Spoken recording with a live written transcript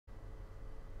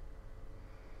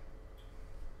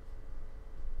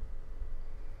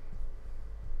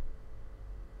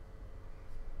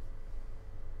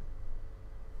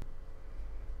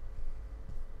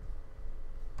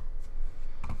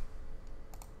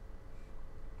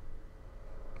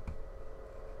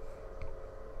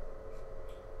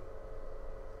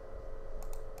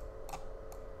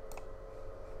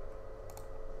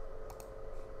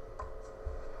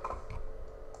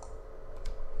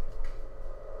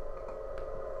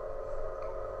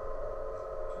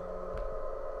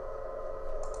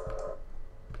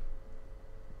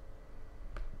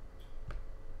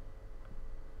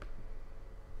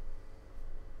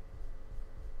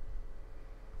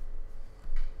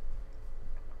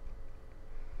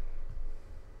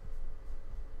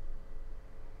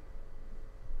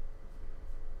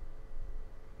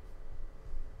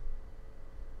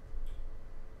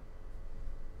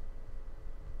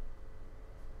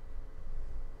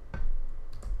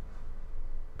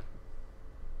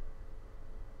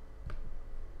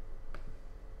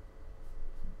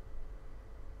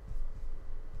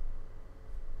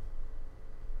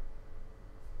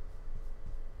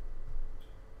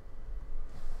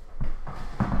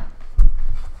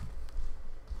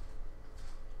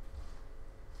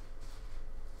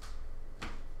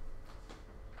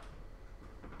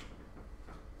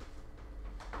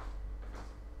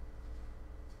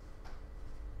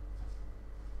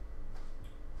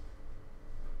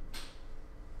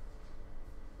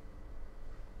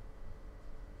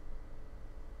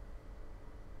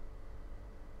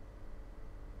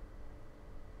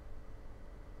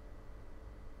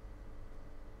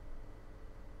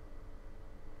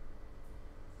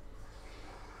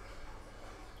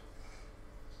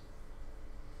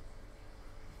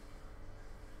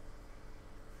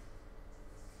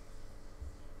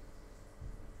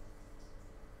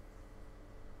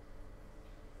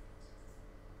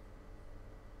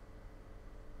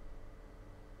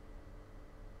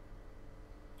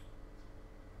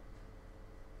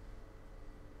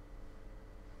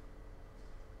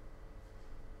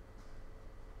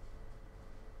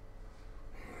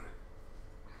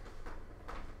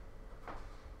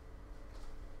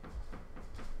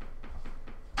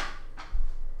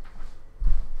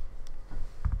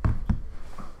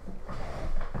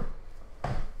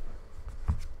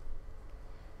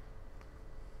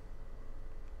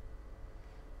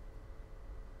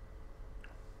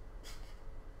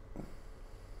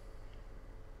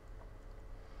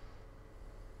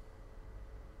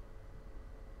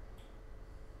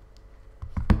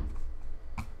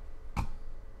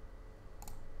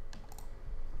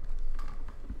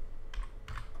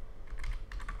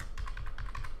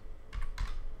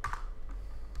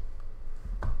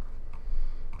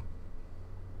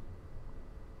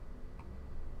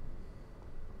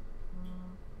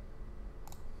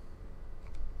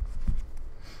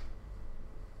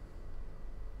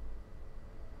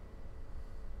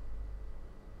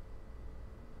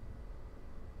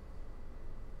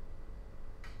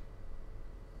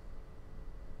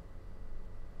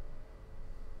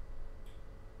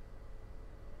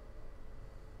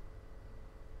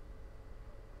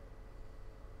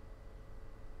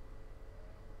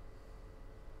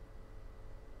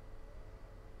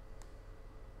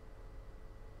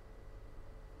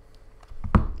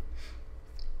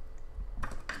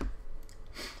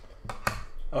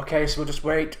Okay, so we'll just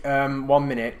wait 1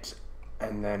 minute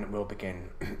and then we'll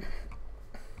begin.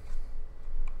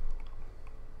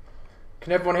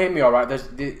 Can everyone hear me all right?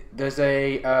 There's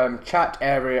a chat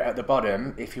area at the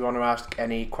bottom if you want to ask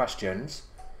any questions.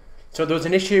 So there was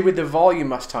an issue with the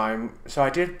volume last time. So I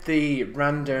did the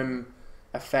random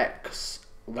effects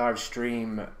live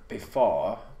stream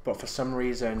before, but for some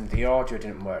reason the audio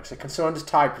didn't work. So can someone just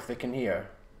type if they can hear?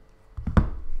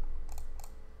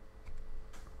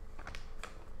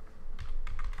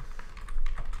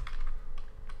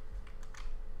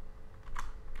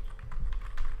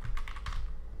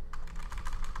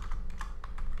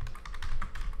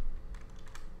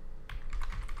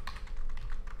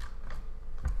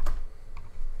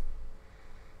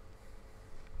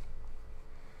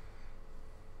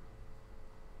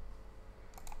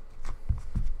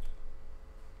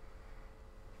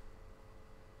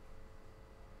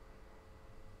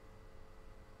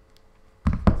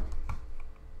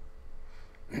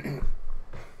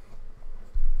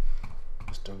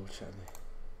 Just double check this.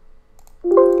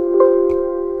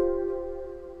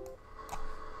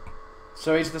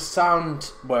 So is the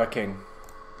sound working?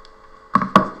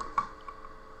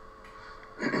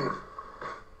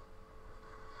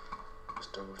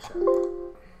 Just double check.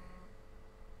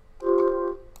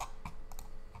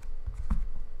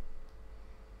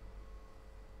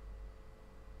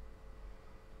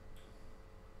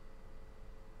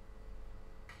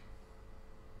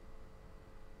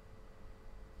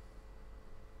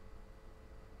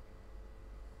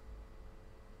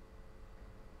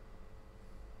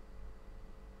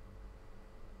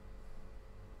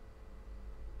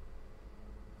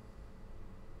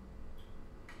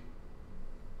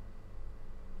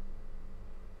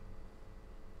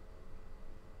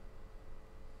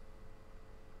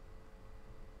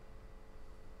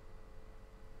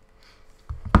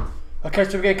 Okay,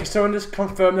 so again, can someone just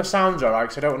confirm the sound's alright?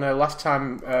 Because I don't know, last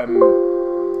time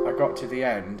I got to the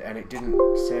end and it didn't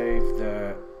save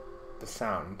the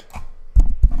sound.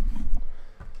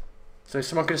 So if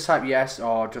someone could just type yes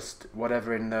or just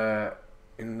whatever in the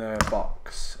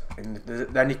box.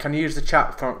 Then you can use the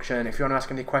chat function if you want to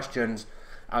ask any questions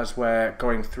as we're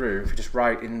going through. If you just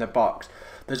write in the box.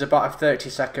 There's about a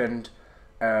 30-second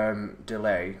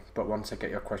delay, but once I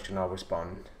get your question I'll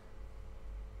respond.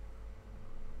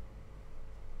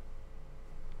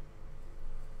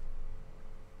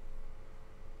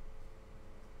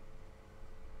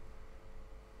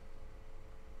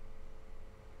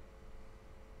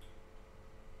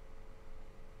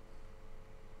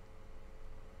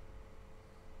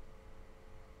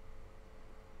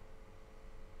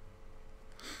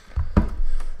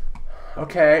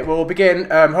 Okay, well, we'll begin.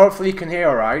 Hopefully you can hear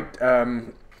all right.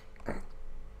 Where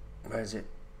is it?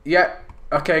 Yeah,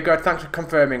 okay, good. Thanks for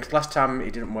confirming, 'cause last time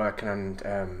it didn't work and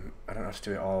I don't know how to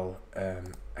do it all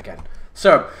again.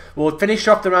 So, we'll finish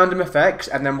off the random effects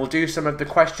and then we'll do some of the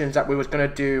questions that we was going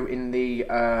to do in the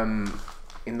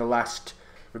last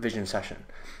revision session.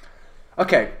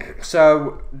 Okay,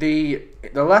 so the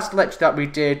last lecture that we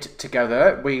did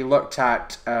together, we looked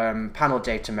at panel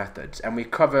data methods, and we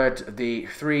covered the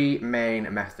 3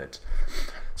 main methods.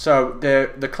 So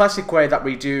the classic way that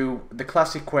we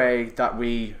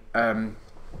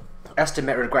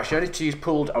estimate regression is to use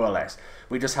pooled OLS.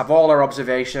 We just have all our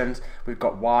observations. We've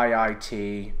got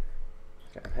YIT,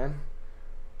 get a pen,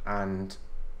 and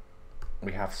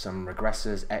we have some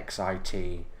regressors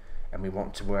XIT. And we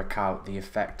want to work out the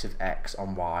effect of X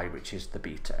on Y, which is the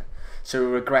beta. So we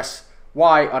regress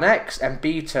Y on X, and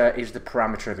beta is the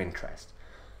parameter of interest.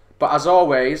 But as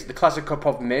always, the classical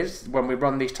problem is, when we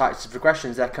run these types of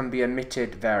regressions, there can be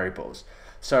omitted variables.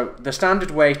 So the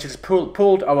standard way to just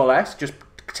pooled OLS just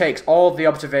takes all the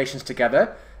observations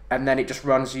together, and then it just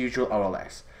runs usual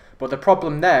OLS. But the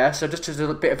problem there, so just as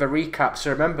a bit of a recap,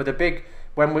 so remember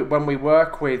when we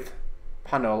work with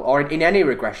panel, or in any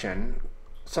regression,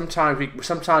 sometimes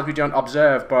we don't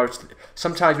observe both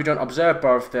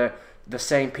the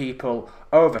same people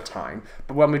over time,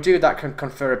 but when we do, that can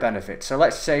confer a benefit. So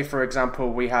let's say, for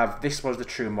example, this was the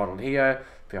true model here,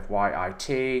 we have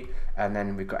YIT, and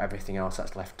then we've got everything else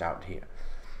that's left out here.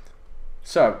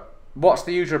 So what's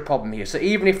the usual problem here? So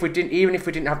even if we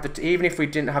didn't have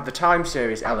the time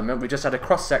series element, we just had a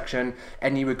cross section,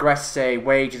 and you regress, say,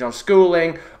 wages on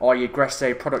schooling, or you regress,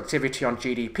 say, productivity on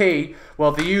GDP.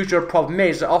 Well, the usual problem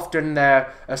is that often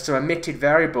there are some omitted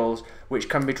variables which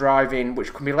can be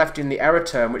left in the error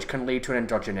term, which can lead to an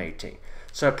endogeneity.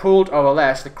 So pooled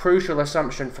OLS, the crucial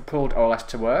assumption for pooled OLS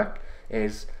to work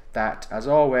is that, as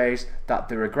always, that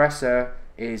the regressor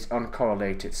is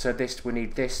uncorrelated. So we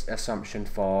need this assumption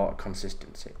for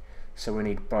consistency. So we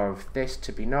need both this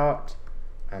to be not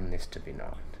and this to be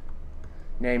not.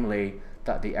 namely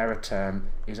that the error term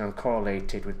is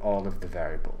uncorrelated with all of the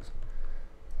variables.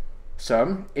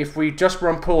 So if we just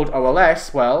run pooled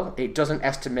OLS, well, it doesn't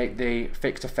estimate the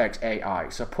fixed effects AI.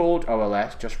 So pooled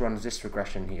OLS just runs this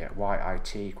regression here,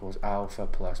 yit equals alpha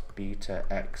plus beta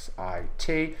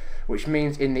xit, which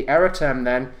means in the error term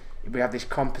then, we have this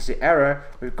composite error,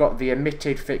 we've got the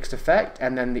emitted fixed effect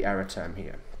and then the error term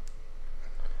here.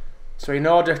 So in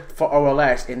order for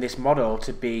OLS in this model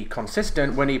to be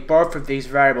consistent, we need both of these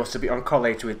variables to be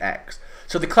uncorrelated with X.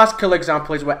 So the classical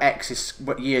example is where X is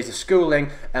what years of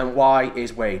schooling and Y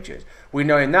is wages. We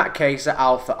know in that case that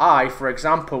alpha I, for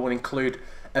example, will include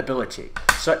ability.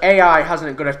 So AI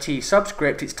hasn't got a T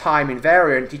subscript, it's time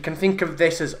invariant. You can think of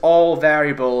this as all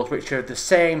variables which are the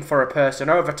same for a person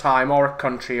over time or a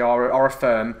country or a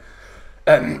firm.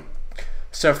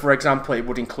 So for example, it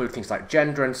would include things like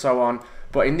gender and so on.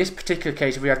 But in this particular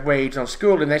case, if we had wage on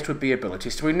school, and this would be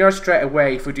ability. So we know straight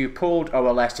away if we do pooled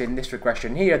OLS in this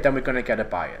regression here, then we're going to get a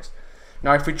bias.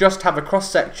 Now if we just have a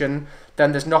cross-section,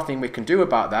 then there's nothing we can do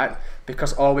about that,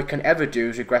 because all we can ever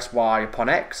do is regress Y upon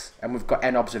X, and we've got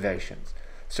n observations.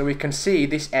 So we can see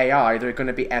this AI, there are going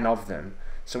to be n of them.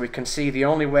 So we can see the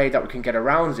only way that we can get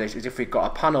around this is if we've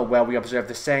got a panel where we observe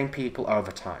the same people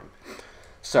over time.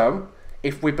 So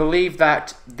if we believe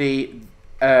that the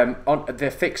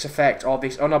fixed effect or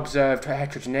this unobserved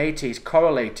heterogeneity is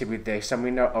correlated with this, and we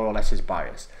know OLS is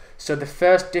biased. So the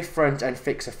first difference and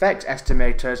fixed effect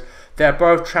estimators, they're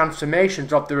both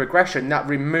transformations of the regression that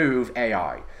remove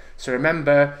AI. So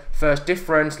remember, first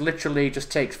difference literally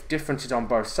just takes differences on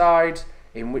both sides,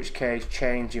 in which case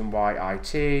change in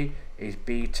YIT is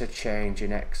beta change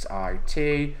in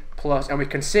XIT plus, and we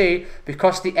can see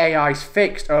because the AI is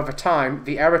fixed over time,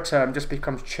 the error term just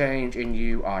becomes change in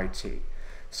UIT.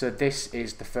 So this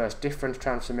is the first difference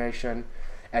transformation,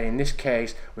 and in this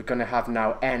case we're going to have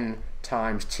now n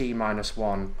times t minus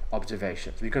 1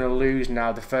 observations. We're going to lose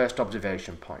now the first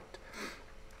observation point.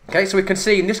 Okay, so we can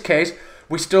see in this case,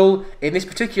 in this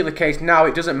particular case now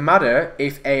it doesn't matter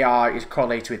if AI is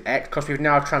correlated with X, because we've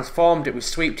now transformed it, we've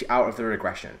swept it out of the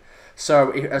regression.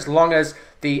 So as long as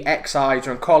the xi's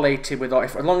are uncorrelated with,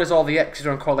 as long as all the x's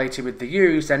are uncorrelated with the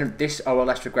u's, then this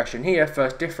OLS regression here,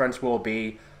 first difference, will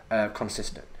be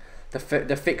consistent. The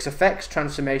fixed effects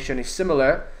transformation is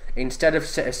similar. Instead of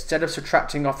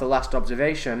subtracting off the last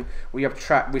observation, we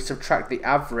subtract the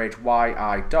average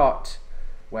yi dot,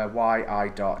 where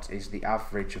yi dot is the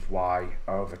average of y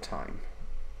over time.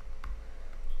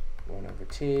 1 over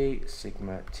t,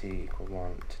 sigma t equal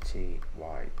 1 to t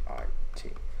y I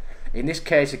t. In this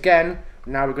case, again,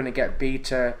 now we're going to get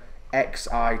beta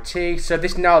xit. So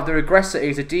this now, the regressor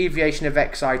is a deviation of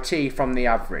xit from the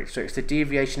average. So it's the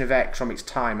deviation of x from its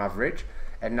time average,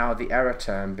 and now the error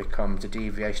term becomes a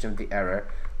deviation of the error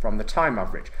from the time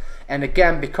average. And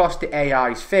again, because the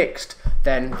AI is fixed,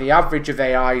 then the average of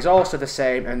AI is also the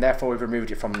same, and therefore we've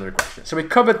removed it from the regression. So we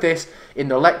covered this in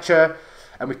the lecture,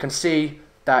 and we can see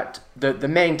that the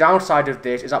main downside of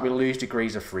this is that we lose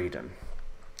degrees of freedom.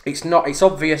 It's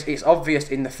obvious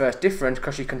in the first difference,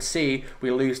 because you can see we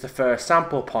lose the first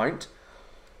sample point,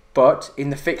 but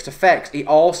in the fixed effects it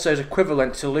also is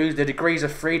equivalent to lose the degrees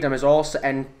of freedom as also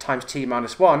n times t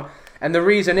minus 1, and the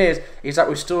reason is that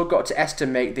we've still got to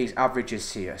estimate these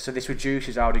averages here, so this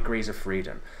reduces our degrees of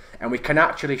freedom, and we can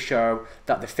actually show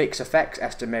that the fixed effects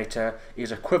estimator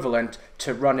is equivalent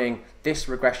to running this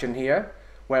regression here,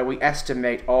 where we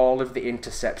estimate all of the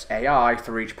intercepts AI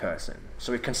for each person.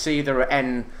 So we can see there are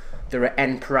n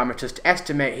parameters to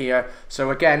estimate here.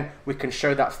 So again, we can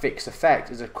show that fixed effect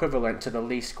is equivalent to the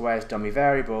least squares dummy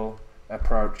variable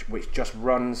approach, which just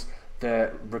runs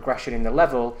the regression in the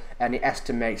level and it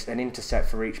estimates an intercept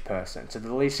for each person. So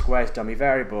the least squares dummy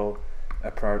variable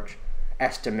approach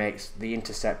estimates the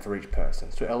intercept for each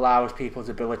person. So it allows people's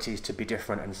abilities to be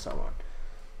different and so on.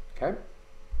 Okay?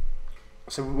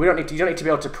 So you don't need to be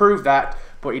able to prove that,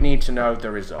 but you need to know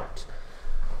the result.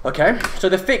 Okay, so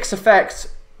the fixed effects,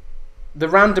 the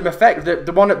random effect,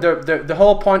 the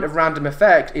whole point of random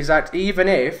effect is that even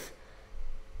if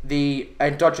the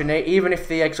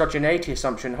exogeneity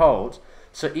assumption holds,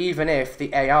 so even if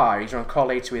the AIs are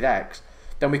uncorrelated with X,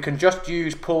 then we can just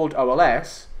use pooled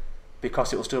OLS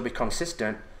because it will still be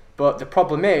consistent. But the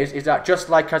problem is that just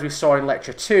like as we saw in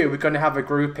lecture 2, we're going to have a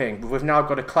grouping. We've now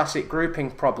got a classic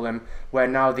grouping problem where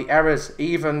now the errors,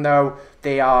 even though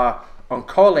they are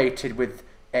uncorrelated with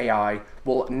AI,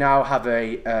 will now have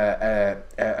a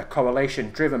correlation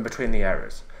driven between the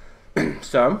errors.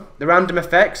 So the random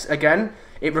effects, again,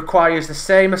 it requires the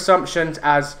same assumptions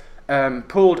as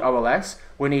pooled OLS.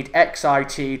 We need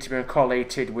XIT to be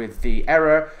uncorrelated with the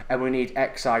error, and we need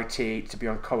XIT to be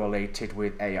uncorrelated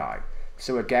with AI.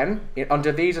 So again,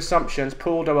 under these assumptions,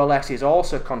 pooled OLS is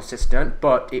also consistent,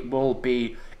 but it will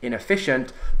be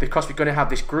inefficient because we're going to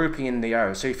have this grouping in the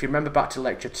errors. So if you remember back to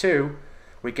lecture 2,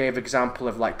 we gave example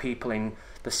of like people in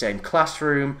the same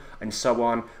classroom and so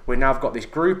on. We now have got this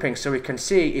grouping, so we can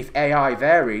see if AI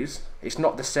varies, it's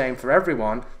not the same for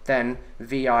everyone, then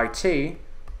VIT,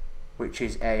 which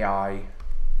is AI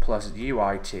plus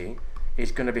UIT,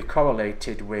 is going to be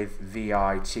correlated with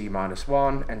VIT minus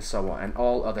 1 and so on, and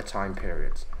all other time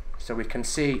periods. So we can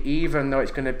see, even though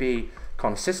it's going to be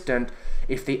consistent,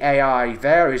 if the AI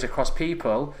varies across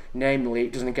people, namely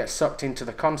it doesn't get sucked into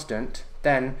the constant,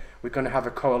 then we're going to have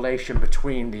a correlation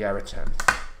between the error terms.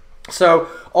 So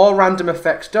all random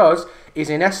effects does is,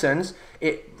 in essence,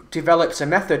 it develops a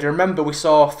method. Remember, we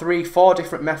saw 4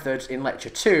 different methods in lecture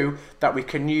 2 that we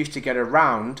can use to get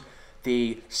around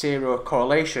the serial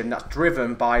correlation that's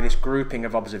driven by this grouping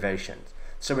of observations.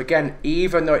 So again,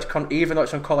 even though it's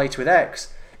uncorrelated with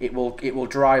X, it will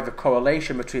drive a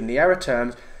correlation between the error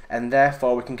terms, and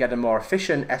therefore we can get a more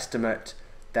efficient estimate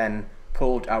than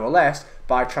pooled OLS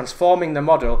by transforming the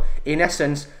model, in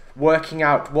essence working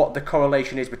out what the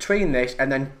correlation is between this,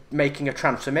 and then making a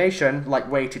transformation like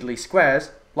weighted least squares,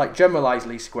 like generalized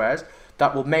least squares,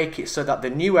 that will make it so that the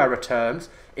new error terms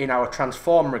in our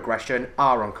transform regression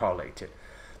are uncorrelated.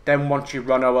 Then once you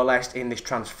run OLS in this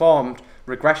transformed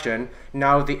regression,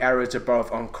 now the errors are both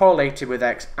uncorrelated with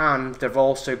X and they've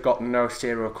also got no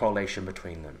serial correlation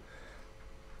between them.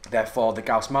 Therefore the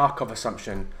Gauss-Markov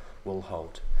assumption will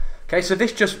hold. Okay, so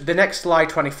the next slide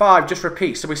 25 just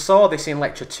repeats. So we saw this in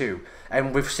lecture 2,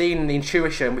 and we've seen the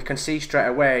intuition. We can see straight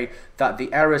away that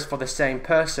the errors for the same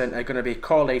person are going to be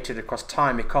correlated across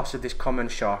time because of this common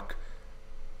shock.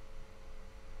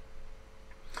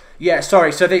 Yeah,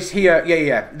 sorry, so this here,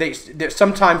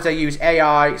 sometimes they use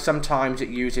AI, sometimes it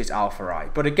uses alpha I.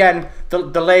 But again, the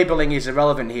labeling is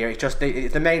irrelevant here. It's just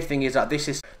the main thing is that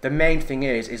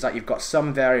that you've got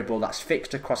some variable that's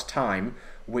fixed across time,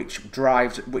 which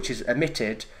is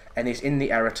emitted and is in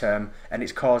the error term, and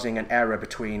it's causing an error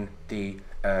between the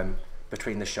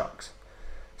shocks.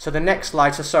 So the next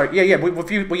slide. So sorry,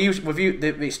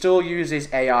 it still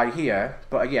uses AI here,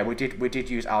 but yeah, we did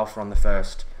use alpha on the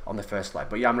first slide.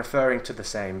 But yeah, I'm referring to the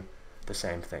same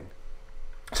thing.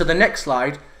 So the next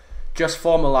slide just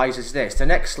formalizes this. The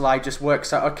next slide just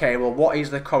works out, okay, well, what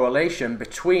is the correlation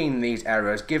between these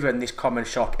errors given this common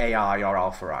shock AI or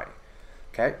alpha I?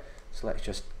 Okay, so let's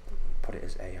just put it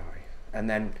as AI, and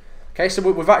then okay, so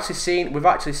we've actually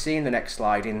seen the next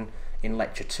slide in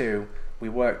lecture 2. We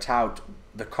worked out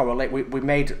the correlate. We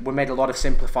made a lot of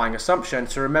simplifying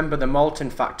assumptions. So remember the Moulton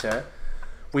factor.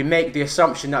 We make the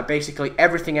assumption that basically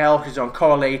everything else is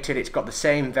uncorrelated, it's got the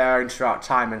same variance throughout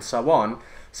time and so on.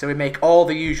 So we make all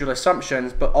the usual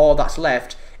assumptions, but all that's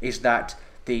left is that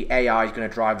the AI is going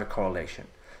to drive the correlation.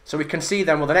 So we can see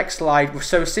then, well, the next slide,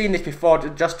 so we've seen this before,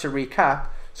 just to recap.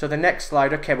 So the next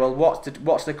slide, okay, well,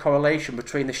 what's the correlation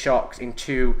between the shocks in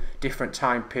 2 different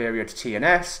time periods, T and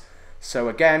S? So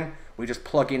again, we just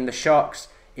plug in the shocks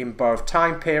in both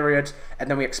time periods, and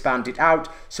then we expand it out.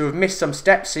 So we've missed some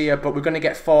steps here, but we're going to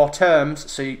get 4 terms,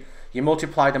 so you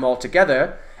multiply them all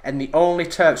together, and the only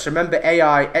terms, so remember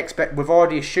we've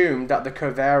already assumed that the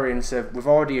covariance of, we've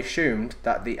already assumed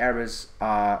that the errors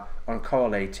are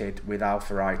uncorrelated with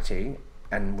alpha IT,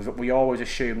 and we always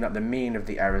assume that the mean of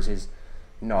the errors is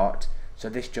not, so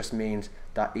this just means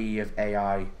that E of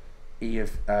AI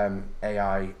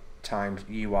times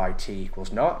UIT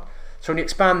equals naught. So when you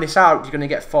expand this out, you're going to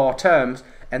get 4 terms,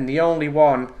 and the only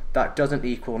one that doesn't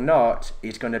equal naught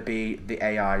is going to be the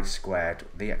AI squared,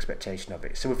 the expectation of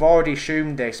it. So we've already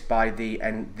assumed this by the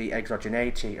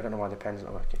exogeneity. I don't know why the pen's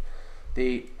not working.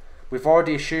 We've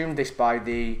already assumed this by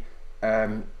the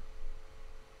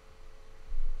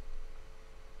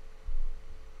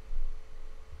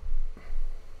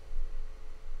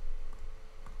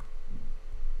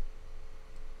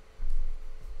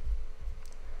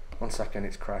one second,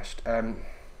 it's crashed.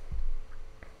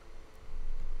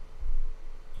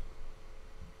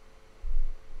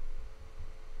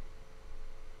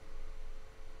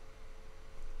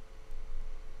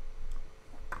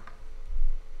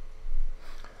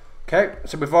 Okay,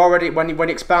 so we've already, when you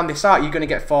expand this out, you're going to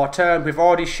get 4 terms. We've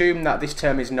already assumed that this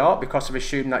term is not, because we've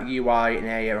assumed that UI and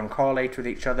A are uncorrelated with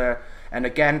each other. And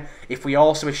again, if we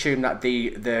also assume that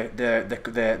the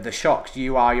shocks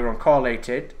UI are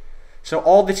uncorrelated, so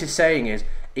all this is saying is,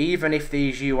 even if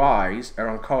these UIs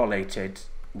are uncorrelated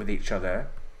with each other,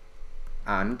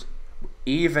 and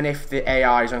even if the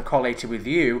AI is uncorrelated with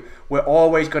U, we're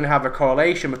always going to have a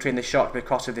correlation between the shocks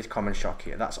because of this common shock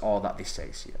here. That's all that this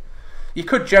says here. You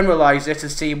could generalize it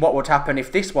and see what would happen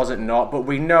if this wasn't not, but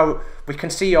we can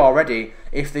see already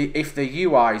if the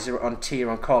UIs are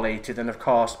uncorrelated, then of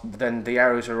course then the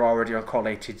errors are already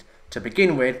uncorrelated to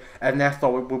begin with, and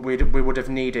therefore we would have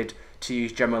needed to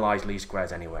use generalized least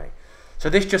squares anyway. So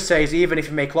this just says even if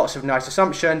you make lots of nice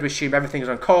assumptions, we assume everything is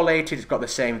uncorrelated, it's got the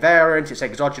same variance, it's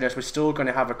exogenous, we're still going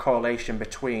to have a correlation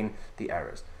between the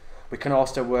errors. We can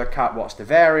also work out what's the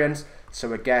variance.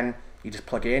 So again, you just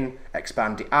plug in,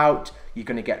 expand it out, you're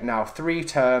going to get now 3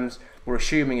 terms. We're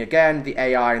assuming again the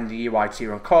AI and the UIT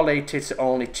are uncorrelated, so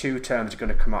only 2 terms are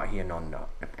going to come out here non-not.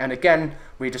 And again,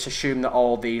 we just assume that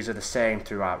all these are the same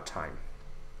throughout time.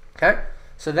 Okay,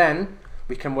 so then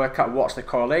we can work out what's the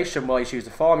correlation. Well, let's use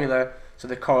the formula. So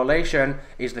the correlation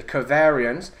is the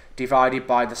covariance divided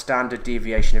by the standard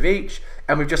deviation of each,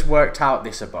 and we've just worked out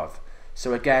this above.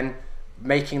 So again,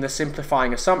 making the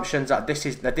simplifying assumptions that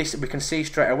this we can see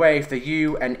straight away if the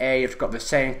U and A have got the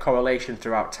same correlation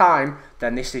throughout time,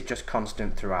 then this is just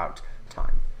constant throughout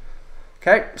time.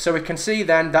 Okay, so we can see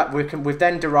then that we've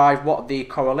then derived what the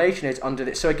correlation is under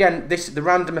this. So again, the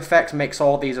random effect makes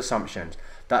all these assumptions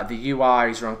that the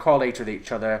UIs are uncorrelated with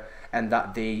each other, and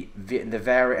that the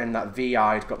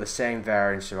VI has got the same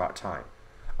variance throughout time.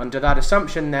 Under that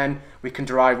assumption, then we can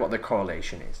derive what the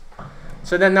correlation is.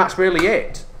 So then that's really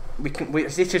it.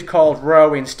 This is called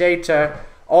rho in Stata.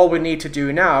 All we need to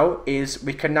do now is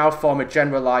we can now form a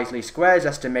generalized least squares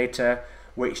estimator,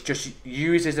 which just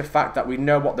uses the fact that we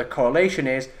know what the correlation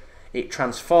is, it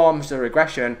transforms the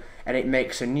regression, and it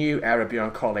makes a new error be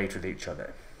uncorrelated with each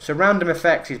other. So random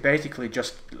effects is basically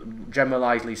just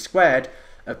generalized least squared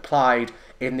applied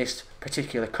in this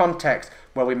particular context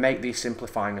where we make these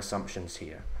simplifying assumptions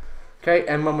here. Okay,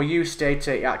 and when we use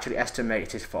Stata, it actually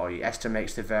estimates this for you. It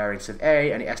estimates the variance of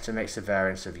A and it estimates the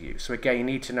variance of U. So again, you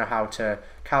need to know how to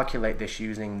calculate this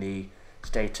using the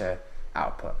Stata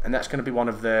output. And that's going to be one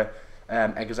of the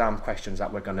exam questions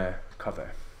that we're going to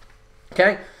cover.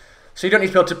 Okay, so you don't need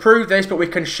to be able to prove this, but we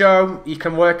can show, you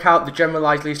can work out the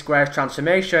generalized least squares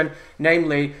transformation.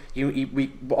 Namely,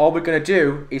 all we're going to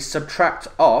do is subtract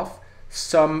off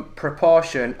some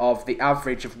proportion of the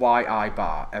average of yi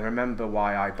bar. And remember,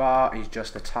 yi bar is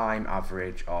just the time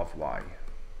average of y.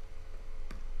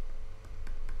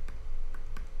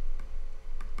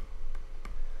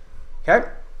 Okay,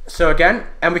 so again,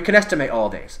 and we can estimate all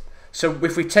this. So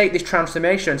if we take this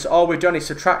transformation, so all we've done is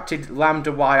subtracted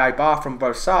lambda yi bar from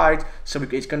both sides, so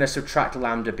it's going to subtract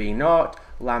lambda b naught,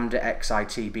 lambda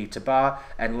xit beta bar,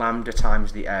 and lambda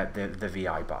times the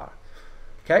vi bar.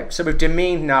 Okay, so we've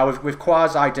demeaned now, we've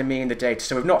quasi-demeaned the data,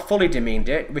 so we've not fully demeaned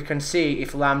it. We can see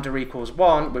if lambda equals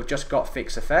 1, we've just got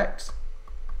fixed effects,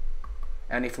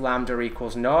 and if lambda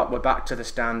equals 0, we're back to the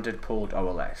standard pooled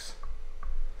OLS.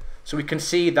 So we can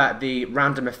see that the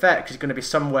random effect is going to be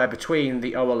somewhere between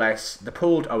the OLS, the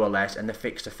pooled OLS, and the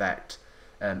fixed effect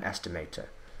estimator.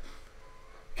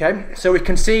 Okay, so we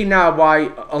can see now why,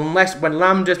 unless when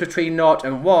lambda is between 0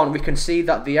 and 1, we can see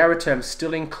that the error term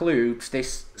still includes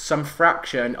this some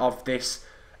fraction of this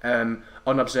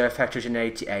unobserved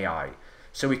heterogeneity AI.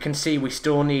 So we can see we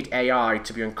still need AI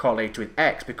to be uncorrelated with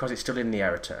X because it's still in the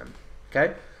error term.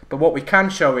 Okay, but what we can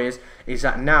show is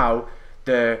that now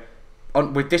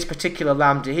with this particular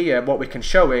lambda here, what we can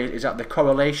show is that the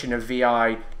correlation of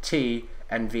VIT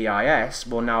and VIS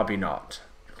will now be not.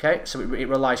 Okay, so it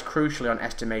relies crucially on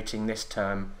estimating this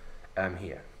term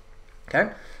here.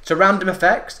 Okay, so random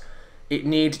effects, it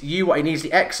needs the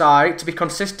xi to be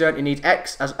consistent. It needs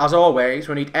x as always.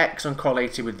 We need x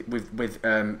uncorrelated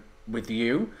with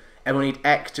u, and we need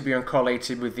x to be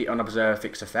uncorrelated with the unobserved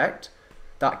fixed effect.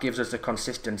 That gives us the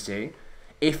consistency.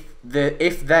 If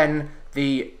then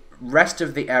the rest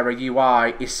of the error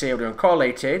ui is serially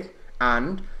uncorrelated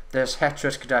and there's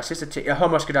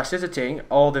homoscedasticity,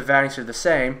 all the variances are the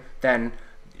same, then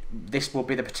this will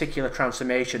be the particular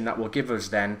transformation that will give us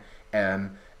then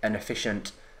an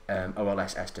efficient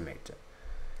OLS estimator.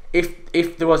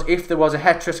 If there was a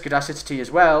heteroscedasticity as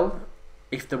well,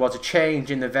 if there was a change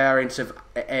in the variance of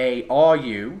A or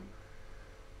U,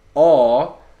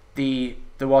 or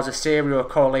there was a serial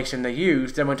correlation they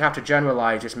used, then we'd have to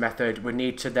generalize this method. We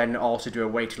need to then also do a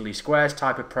weighted least squares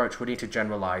type approach. We need to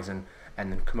generalize and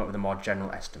then come up with a more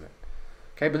general estimate.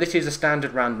 Okay, but this is a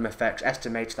standard random effects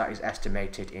estimator that is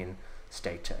estimated in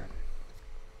Stata.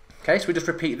 Okay, so we just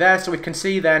repeat there. So we can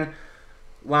see then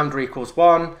lambda equals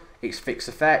 1, it's fixed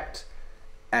effect,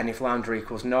 and if lambda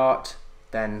equals 0,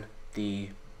 then we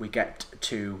get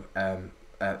to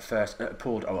first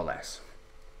pooled OLS.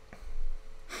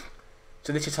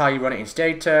 So this is how you run it in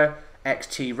Stata.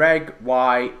 xt reg,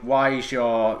 y is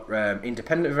your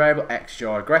independent variable, x is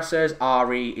your aggressors,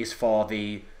 re is for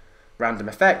the random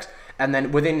effects, And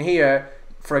then within here,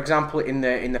 for example, in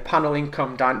the panel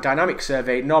income dynamic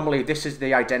survey, normally this is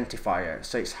the identifier.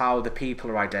 So it's how the people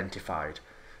are identified.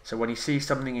 So when you see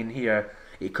something in here,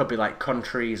 it could be like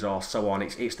countries or so on.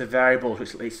 It's the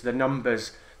variables, it's the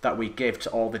numbers that we give to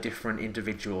all the different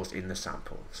individuals in the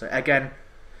sample. So again,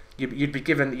 you'd be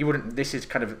given, you wouldn't, this is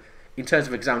kind of, in terms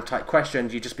of exam type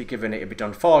questions, you'd just be given it, it'd be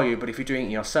done for you. But if you're doing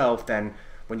it yourself, then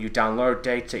when you download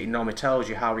data, it normally tells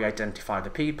you how we identify the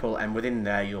people, and within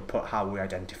there you'll put how we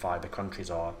identify the countries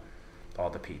or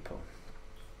the people.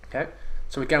 Okay,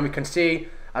 so again we can see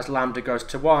as lambda goes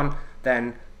to 1,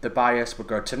 then the bias would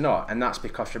go to 0, and that's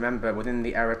because, remember, within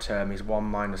the error term is 1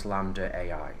 minus lambda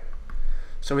AI.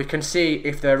 So we can see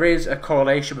if there is a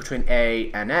correlation between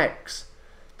A and X,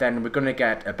 then we're going to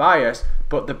get a bias,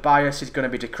 but the bias is going to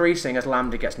be decreasing as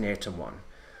lambda gets near to 1.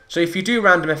 So if you do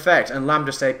random effect and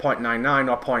lambda say 0.99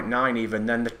 or 0.9 even,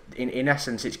 then in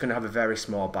essence it's going to have a very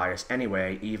small bias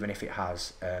anyway, even if it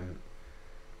has,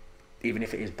 even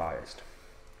if it is biased.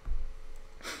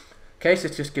 Okay, so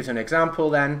this just gives an example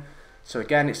then. So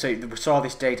again, so we saw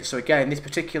this data. So again, in this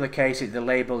particular case, the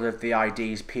label of the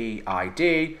ID is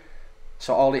PID.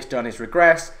 So all it's done is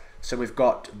regress. So we've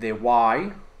got the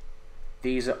Y.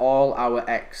 These are all our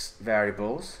X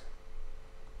variables,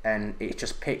 and it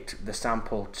just picked the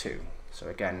sample 2. So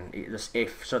again, the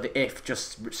if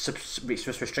just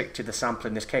restricted the sample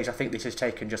in this case. I think this is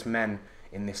taken just men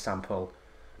in this sample.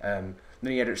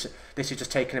 This is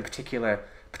just taken a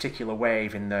particular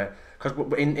wave in the, because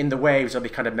in the waves there'll be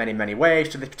kind of many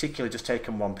waves. So this particularly just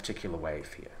taken one particular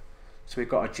wave here. So we've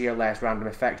got a GLS random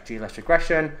effect, GLS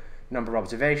regression, number of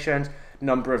observations,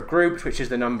 number of groups, which is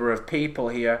the number of people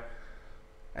here,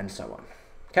 and so on.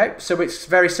 Okay, so it's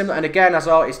very similar, and again, as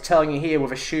all it's telling you here,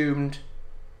 we've assumed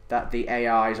that the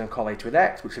AI is uncorrelated with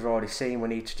X, which we've already seen. We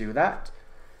need to do that.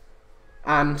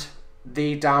 And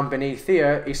the down beneath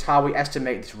here is how we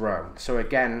estimate this row. So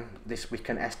again, this we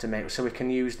can estimate, so we can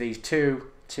use these two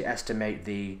to estimate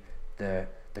the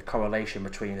correlation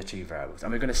between the two variables.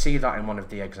 And we're going to see that in one of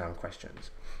the exam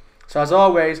questions. So as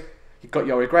always, you've got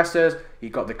your regressors,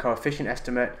 you've got the coefficient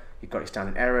estimate, you've got your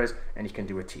standard errors, and you can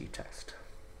do a t-test.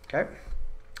 Okay?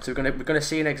 So we're going to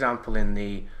see an example in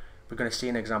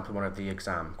one of the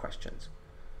exam questions.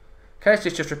 Okay, so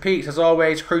this just repeats as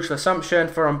always. Crucial assumption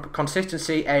for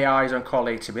consistency: AI is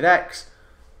uncorrelated with X.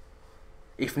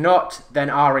 If not, then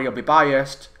RE will be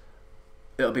biased.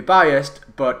 It'll be biased,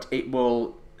 but it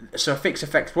will. So fixed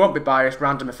effects won't be biased.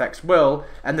 Random effects will,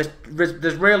 and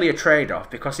there's really a trade-off,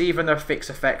 because even though fixed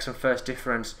effects and first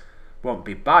difference won't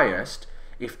be biased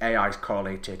if AI is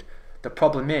correlated, the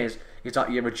problem is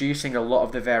that you're reducing a lot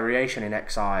of the variation in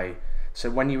XI. So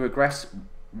when you regress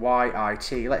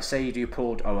YIT, let's say you do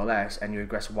pooled OLS and you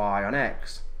regress Y on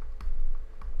X,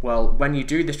 well, when you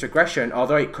do this regression,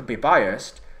 although it could be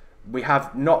biased, we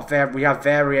have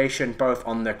variation both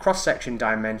on the cross-section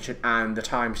dimension and the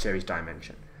time series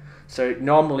dimension. So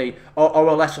normally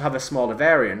OLS will have a smaller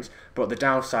variance, but the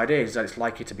downside is that it's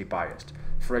likely to be biased.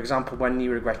 For example, when you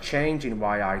regress change in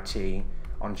YIT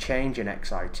on change in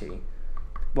XIT,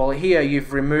 well, here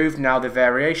you've removed now the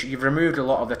variation. You've removed a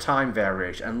lot of the time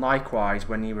variation, and likewise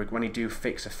when you do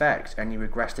fixed effect and you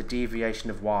regress the deviation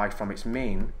of Y from its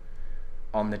mean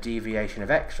on the deviation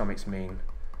of X from its mean,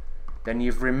 then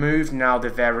you've removed now the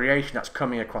variation that's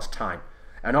coming across time.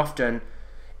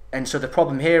 And so the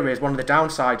problem here is, one of the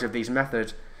downsides of these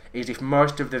methods is if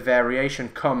most of the variation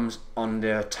comes on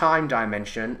the time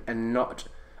dimension and not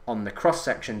on the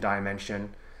cross-section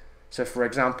dimension. So for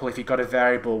example, if you've got a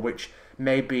variable which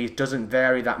maybe doesn't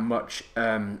vary that much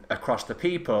across the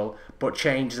people, but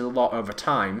changes a lot over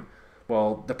time,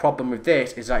 well, the problem with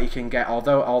this is that you can get,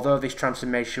 although this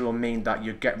transformation will mean that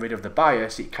you get rid of the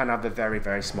bias, it can have a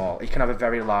very small, it can have a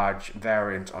very large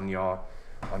variance on your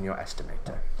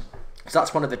estimator. So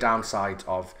that's one of the downsides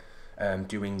of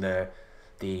doing the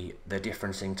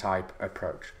differencing type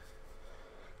approach.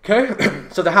 Okay,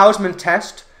 so the Hausman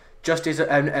test just is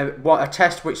a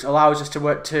test which allows us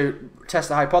to test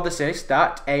the hypothesis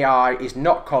that AI is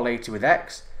not correlated with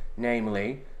X,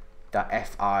 namely that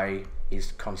Fi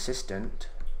is consistent,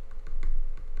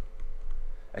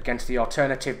 against the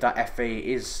alternative that Fe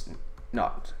is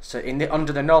not. So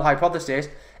under the null hypothesis,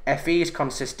 Fe is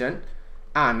consistent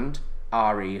and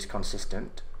Re is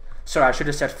consistent. Sorry, I should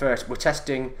have said first, we're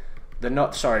testing the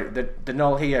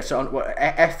null here. So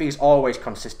Fe is always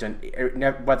consistent,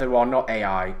 whether or not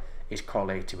AI is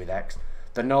correlated with X.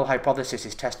 The null hypothesis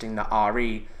is testing that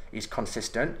Re is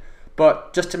consistent.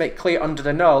 But just to make clear, under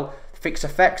the null, fixed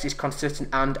effects is consistent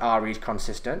and Re is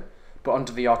consistent. But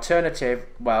under the alternative,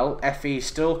 well, Fe is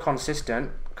still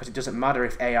consistent because it doesn't matter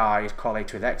if AI is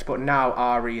correlated with X, but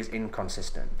now Re is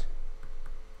inconsistent.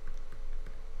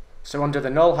 So under the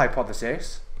null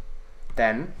hypothesis,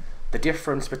 then the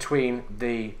difference between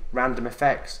the random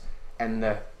effects and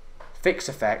the fixed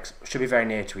effects should be very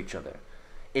near to each other.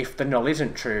 If the null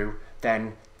isn't true,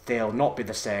 then they'll not be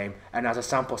the same, and as a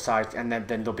sample size, and then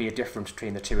there'll be a difference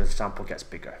between the two as the sample gets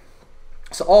bigger.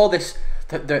 So all this,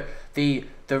 the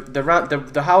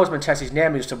Hausman test is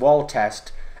namely just a wall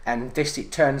test, and this,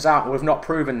 it turns out, we've not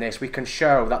proven this, we can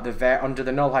show that under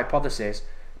the null hypothesis,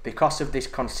 because of this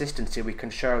consistency, we can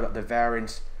show that the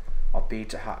variance of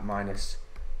beta hat minus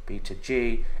beta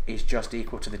g is just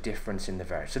equal to the difference in the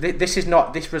variance. So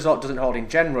this result doesn't hold in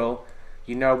general.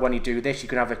 You know, when you do this, you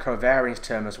can have a covariance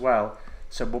term as well.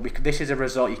 So this is a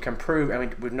result you can prove. I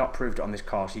mean, we've not proved it on this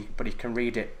course, but you can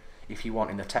read it if you want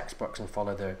in the textbooks and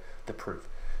follow the proof.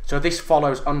 So this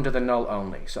follows under the null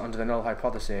only. So under the null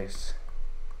hypothesis,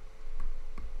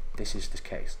 this is the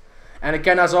case. And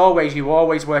again, as always, you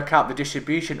always work out the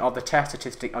distribution of the test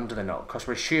statistic under the null, because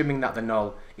we're assuming that the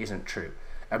null isn't true.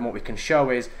 And what we can show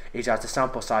is as the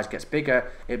sample size gets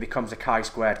bigger, it becomes a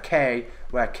chi-squared k,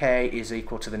 where k is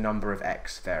equal to the number of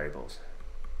x variables.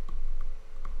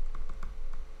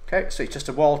 Okay, so it's just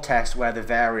a wall test where the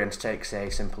variance takes a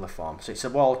simpler form. So it's a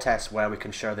wall test where we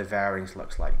can show the variance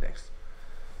looks like this.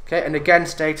 Okay, and again,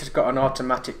 Stata's got an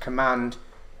automatic command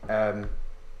that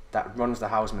runs the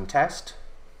Hausman test.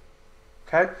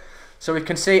 Okay, so we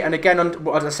can see, and again,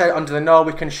 as I said, under the null,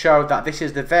 we can show that this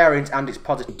is the variance and it's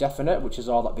positive definite, which is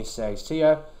all that this says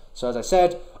here. So as I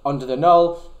said, under the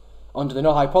null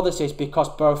hypothesis, because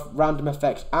both random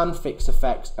effects and fixed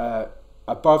effects are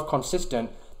both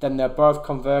consistent, then they're both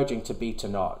converging to beta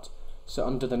naught. So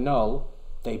under the null,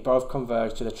 they both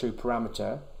converge to the true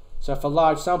parameter. So for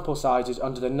large sample sizes,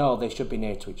 under the null, they should be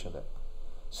near to each other.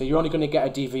 So you're only going to get a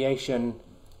deviation.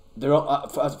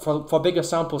 For bigger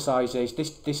sample sizes,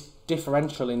 this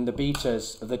differential in the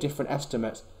betas of the different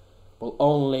estimates will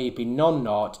only be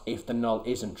non-naught if the null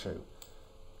isn't true.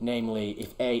 Namely,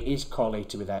 if A is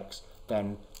correlated with X,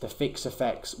 then the fixed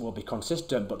effects will be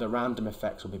consistent, but the random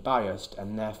effects will be biased,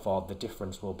 and therefore the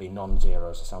difference will be non-zero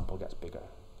as the sample gets bigger.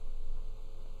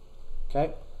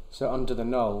 Okay, so under the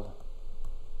null,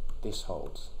 this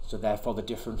holds. So therefore the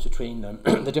difference between them,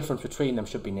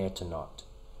 should be near to naught.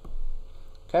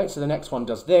 Okay, so the next one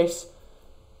does this.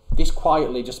 This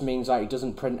quietly just means that it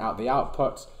doesn't print out the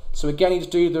outputs. So again, you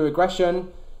just do the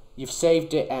regression. You've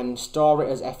saved it and store it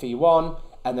as FE1,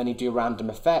 and then you do random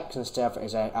effects and save it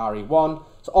as RE1.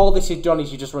 So all this is done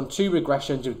is you just run two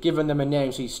regressions. You've given them a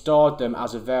name, so you stored them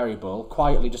as a variable.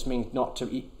 Quietly just means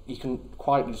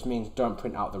quietly just means don't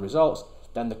print out the results.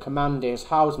 Then the command is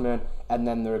Hausman, and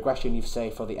then the regression you've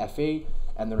saved for the FE,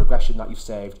 and the regression that you've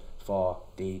saved for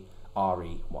the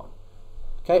RE1.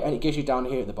 Okay, and it gives you down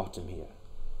here at the bottom here.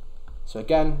 So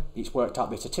again, it's worked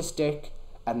out the statistic,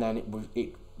 and then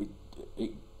it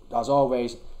as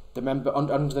always, remember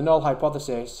under the null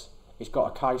hypothesis, it's got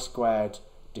a chi-squared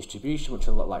distribution, which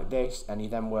will look like this, and you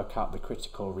then work out the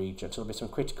critical region. So there'll be some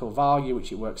critical value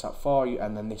which it works out for you,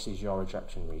 and then this is your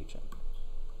rejection region.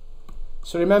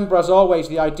 So remember, as always,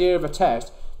 the idea of a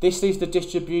test, this is the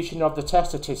distribution of the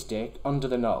test statistic under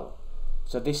the null.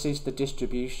 So this is the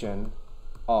distribution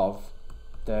of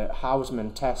the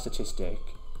Hausman test statistic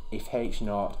if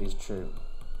H0 is true.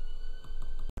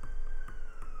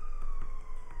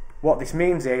 What this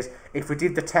means is, if we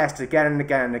did the test again and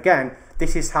again and again,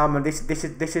 this is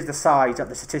the size that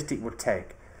the statistic would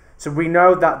take. So we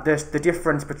know that the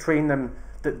difference between them,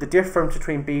 the difference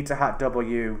between beta hat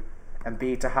W and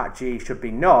beta hat G should be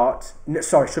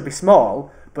should be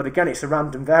small, but again it's a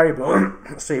random variable,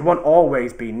 so it won't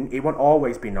always be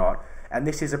naught, and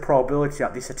this is a probability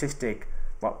that this statistic,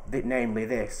 well, namely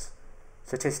this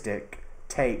statistic,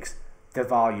 takes the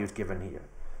values given here.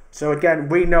 So again,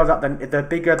 we know that the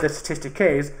bigger the statistic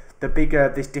is, the bigger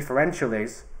this differential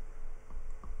is,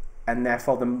 and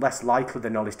therefore the less likely the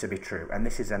null is to be true. And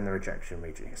this is then the rejection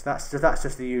region. So that's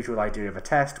just the usual idea of a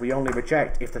test. We only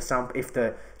reject if the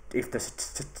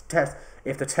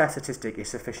test statistic is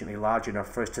sufficiently large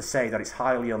enough for us to say that it's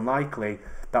highly unlikely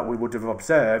that we would have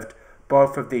observed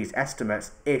both of these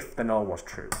estimates if the null was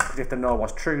true. Because if the null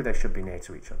was true, they should be near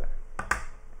to each other.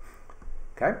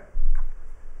 Okay.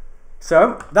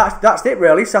 So that's it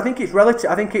really. So I think it's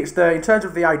relative. I think it's in terms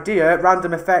of the idea,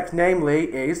 random effect, namely,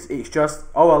 it's just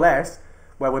OLS,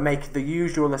 where we make the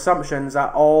usual assumptions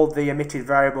that all the emitted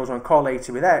variables are correlated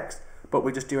with X, but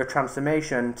we just do a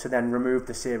transformation to then remove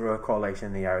the zero correlation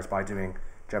in the errors by doing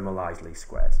generalized least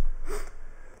squares.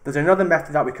 There's another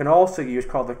method that we can also use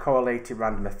called the correlated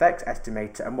random effects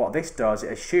estimator, and what this does,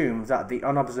 it assumes that the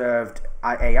unobserved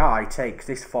AI takes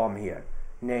this form here.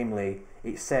 Namely,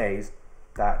 it says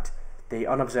that the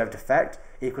unobserved effect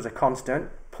equals a constant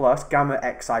plus gamma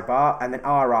xi bar, and then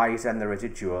Ri is then the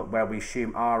residual, where we assume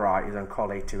Ri is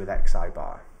uncorrelated with xi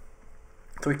bar.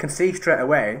 So we can see straight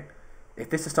away, if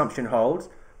this assumption holds,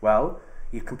 well,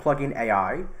 you can plug in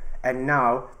AI, and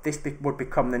now this would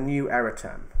become the new error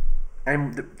term.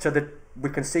 And we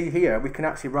can see here, we can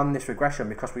actually run this regression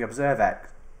because we observe x,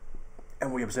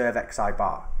 and we observe xi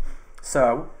bar.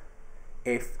 So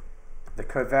if the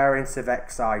covariance of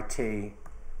xit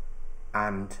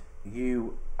and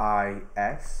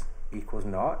uis equals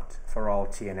naught for all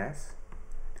t and s,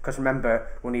 because remember,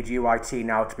 we'll need uit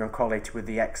now to be uncorrelated with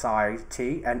the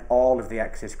xit and all of the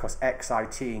x's, because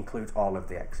xit includes all of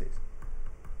the x's.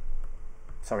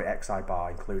 Sorry, xi bar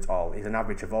includes all, is an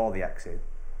average of all the x's.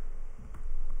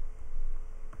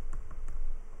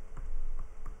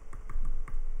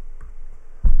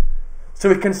 So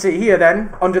we can see here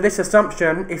then, under this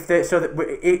assumption, if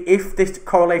this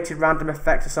correlated random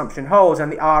effect assumption holds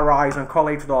and the Ri is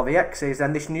uncorrelated with all the x's,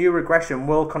 then this new regression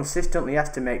will consistently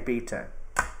estimate beta.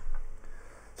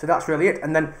 So that's really it.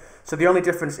 And then, so the only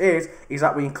difference is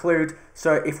that we include,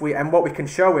 and what we can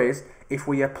show is, if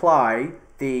we apply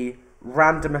the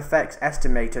random effects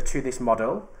estimator to this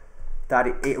model, that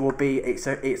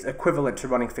it's equivalent to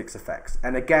running fixed effects.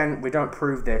 And again, we don't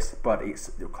prove this, but it's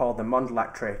called the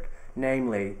Mondiak trick.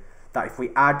 Namely, that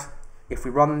if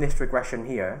we run this regression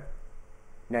here,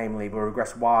 namely we'll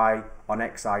regress y on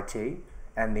xit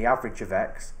and the average of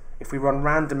x. If we run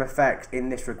random effects in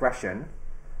this regression,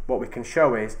 what we can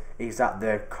show is that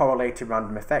the correlated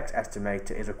random effects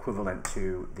estimator is equivalent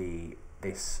to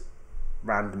this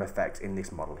random effect in this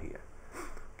model here.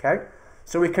 Okay,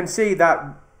 so we can see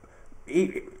that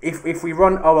if we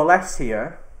run OLS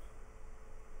here,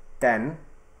 then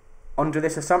under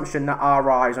this assumption that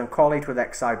Ri is uncorrelated with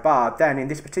xi bar, then in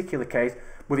this particular case,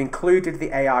 we've included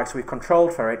the AI, so we've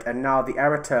controlled for it, and now the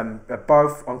error term are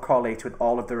both uncorrelated with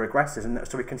all of the regressors, and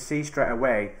so we can see straight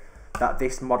away that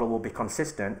this model will be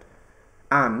consistent.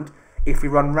 And if we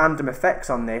run random effects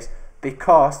on this,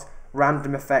 because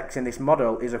random effects in this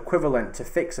model is equivalent to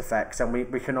fixed effects, and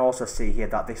we can also see here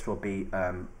that this will be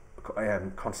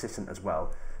consistent as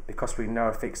well, because we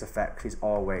know fixed effects is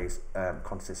always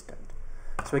consistent.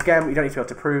 So again, we don't need to be able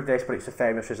to prove this, but it's a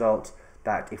famous result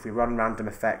that if we run random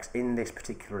effects in this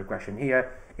particular regression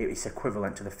here, it is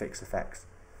equivalent to the fixed effects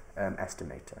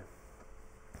estimator.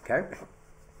 Okay?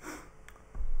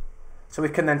 So we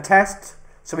can then test,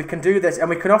 so we can do this, and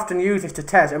we can often use this to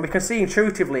test, and we can see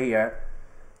intuitively here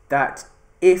that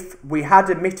if we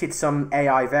had omitted some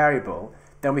AI variable,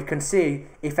 then we can see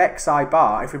if xi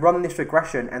bar, if we run this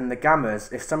regression and the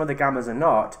gammas, if some of the gammas are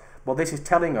not, well, this is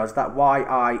telling us that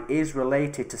yi is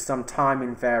related to some time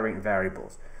invariant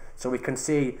variables. So we can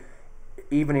see,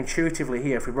 even intuitively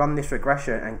here, if we run this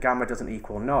regression and gamma doesn't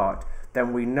equal naught,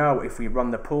 then we know if we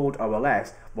run the pooled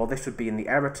OLS, well, this would be in the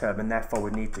error term, and therefore we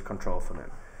need to control from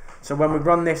it. So when we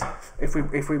run this, if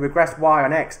we regress y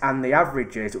on x and the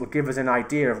averages, it will give us an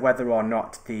idea of whether or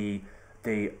not the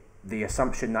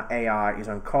assumption that AI is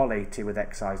uncorrelated with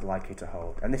xi is likely to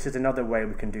hold. And this is another way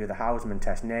we can do the Hausman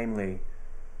test, namely,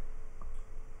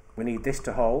 we need this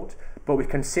to hold, but we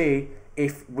can see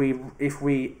if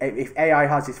AI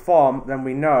has this form, then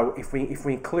we know if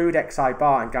we include xi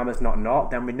bar and gamma's not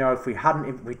naught, then we know if we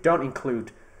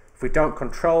don't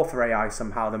control for AI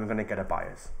somehow, then we're going to get a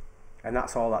bias. And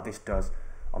that's all that this does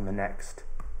on the next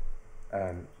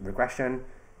regression.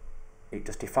 It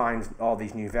just defines all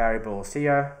these new variables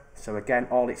here. So again,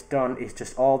 all this does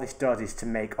is to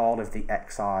make all of the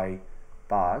xi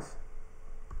bars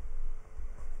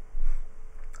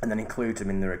and then includes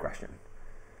them in the regression.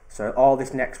 So all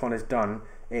this next one has done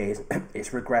is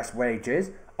it's regress wages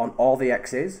on all the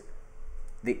x's.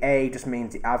 The A just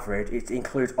means the average. It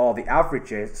includes all the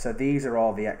averages. So these are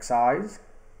all the xi's.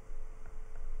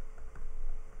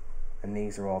 And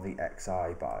these are all the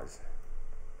xi bars.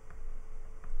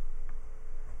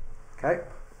 Okay.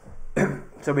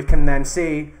 So we can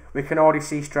already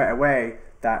see straight away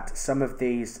that some of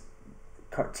these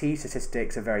t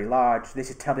statistics are very large.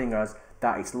 This is telling us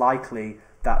that it's likely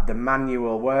that the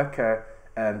manual worker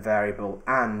variable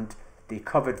and the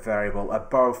covered variable are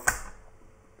both,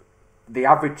 the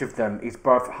average of them is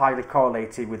both highly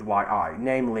correlated with yi.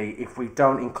 Namely, if we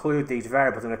don't include these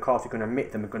variables, and of course we're going to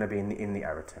omit them, we're going to be in the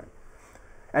error term.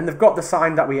 And they've got the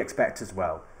sign that we expect as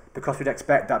well, because we'd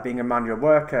expect that being a manual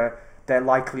worker, they're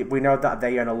likely, we know that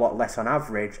they earn a lot less on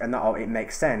average, and that it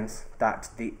makes sense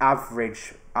that the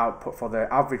average output for the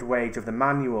average wage of the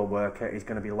manual worker is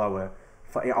going to be lower.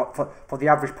 For the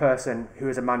average person who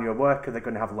is a manual worker, they're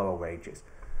going to have lower wages.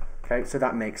 Okay, so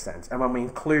that makes sense. And when we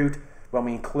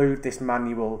include this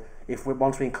manual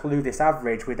once we include this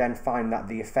average, we then find that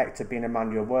the effect of being a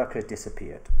manual worker has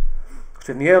disappeared.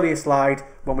 So in the earlier slide,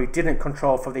 when we didn't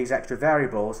control for these extra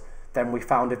variables, then we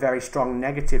found a very strong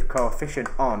negative coefficient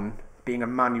on being a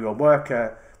manual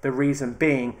worker. The reason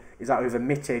being is that we've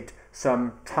omitted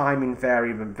some time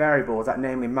invariant variables, that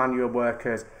namely manual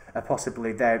workers are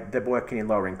possibly, they're working in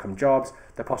lower income jobs,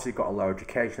 they've possibly got a lower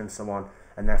education and so on,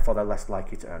 and therefore they're less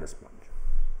likely to earn as much.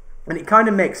 And it kind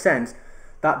of makes sense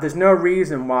that there's no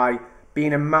reason why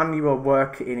being a manual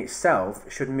worker in itself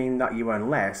should mean that you earn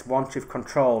less once you've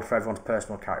controlled for everyone's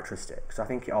personal characteristics. I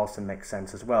think it also makes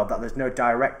sense as well that there's no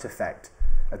direct effect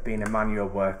of being a manual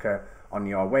worker on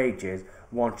your wages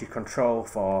once you control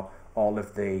for all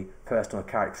of the personal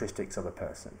characteristics of a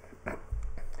person.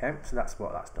 Okay, so that's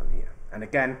what that's done here. And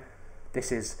again,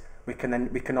 this is, we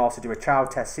can also do a Chow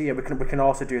test here. We can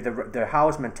also do the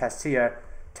Hausman test here,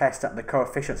 test that the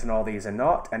coefficients and all these are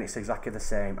not, and it's exactly the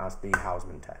same as the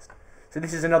Hausman test. So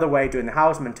this is another way of doing the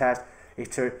Hausman test, is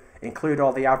to include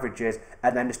all the averages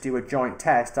and then just do a joint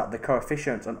test that the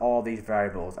coefficients on all these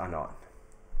variables are not.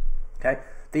 Okay,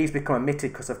 these become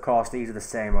omitted because of course these are the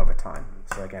same over time.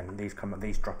 So again, these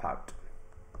drop out.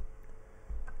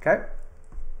 Okay.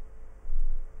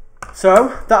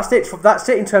 So that's it. That's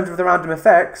it in terms of the random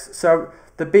effects. So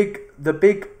the big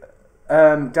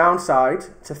downside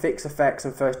to fixed effects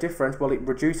and first difference, well, it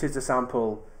reduces the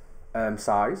sample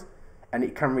size, and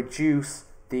it can reduce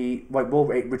the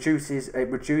it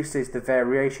reduces the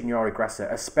variation in your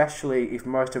regressor, especially if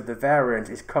most of the variance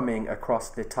is coming across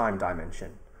the time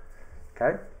dimension.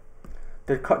 Okay.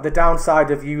 The downside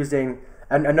of using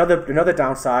another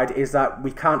downside is that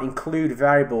we can't include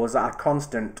variables that are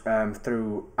constant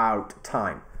throughout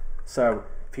time. So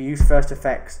if you use first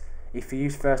effects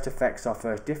or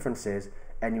first differences,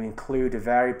 and you include a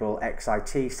variable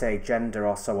xit, say gender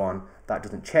or so on, that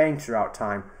doesn't change throughout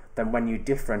time, then when you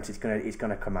difference, it's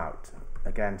gonna come out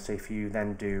again. So if you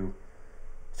then do,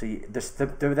 they're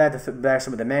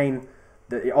some of the main.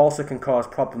 It also can cause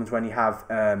problems when you have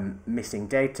missing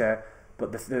data.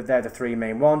 But they're the three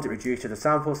main ones. It reduces the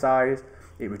sample size,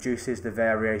 it reduces the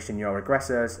variation in your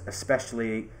regressors,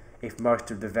 especially if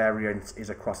most of the variance is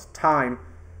across time.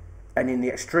 And in the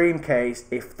extreme case,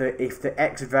 if the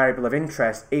x variable of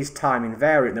interest is time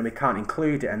invariant, then we can't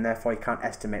include it, and therefore you can't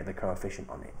estimate the coefficient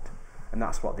on it. And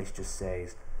that's what this just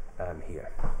says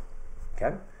here.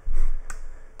 Okay.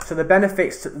 So the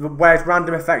benefits, whereas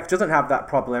random effects doesn't have that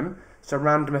problem, so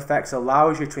random effects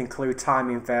allows you to include time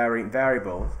invariant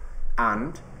variables,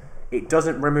 and it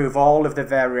doesn't remove all of the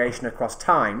variation across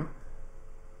time,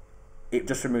 it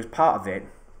just removes part of it.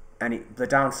 And the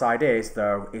downside is,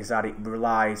 though, is that it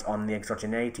relies on the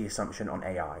exogeneity assumption on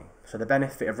AI. So the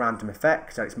benefit of random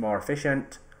effects is that it's more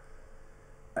efficient,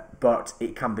 but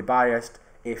it can be biased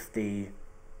if the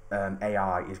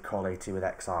AI is correlated with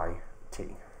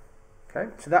XIT.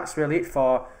 Okay, so that's really it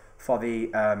for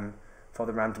the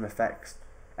random effects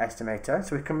estimator.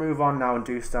 So we can move on now and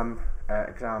do some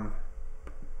exam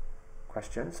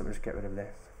questions. So we'll just get rid of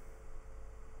this.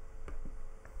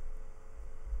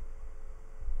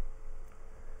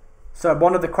 So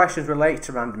one of the questions relates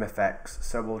to random effects.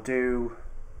 So we'll do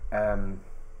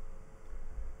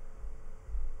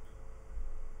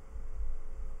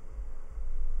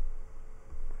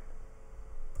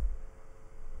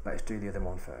let's do the other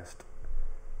one first.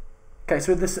 Okay,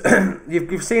 so this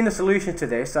you've seen the solution to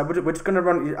this. We're just going to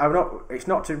run. It's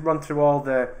not to run through all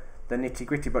the nitty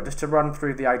gritty, but just to run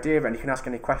through the idea of it. And you can ask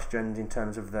any questions in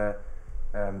terms of the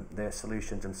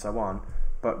solutions and so on.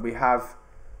 But we have.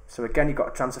 So again, you've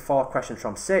got to answer 4 questions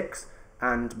from 6,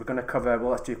 and we're going to cover. Well,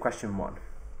 let's do question 1.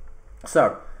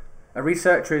 So a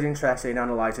researcher is interested in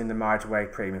analysing the marriage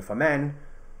wage premium for men.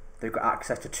 They've got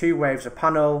access to 2 waves of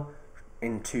panel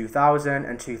in 2000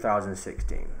 and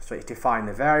 2016. So it's defined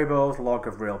the variables, log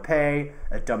of real pay,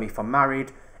 a dummy for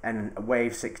married, and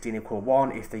wave 16 equal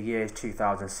 1 if the year is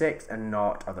 2006 and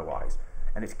not otherwise.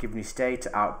 And it's given you data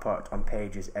output on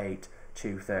pages 8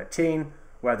 to 13,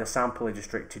 where the sample is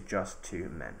restricted just to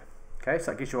men. Okay, so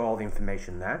that gives you all the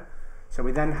information there. So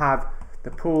we then have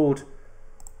the pooled,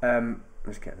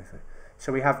 let's get this.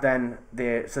 So we have then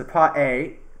so part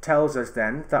A tells us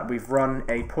then that we've run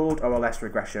a pooled OLS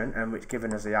regression, and which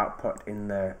given us the output in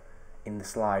the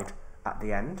slide at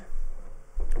the end,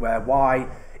 where Y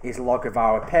is log of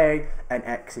hour pay and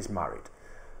X is married.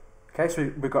 Okay,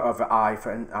 so we've got over I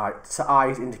for I. So I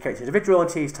indicates individual and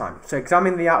T is time. So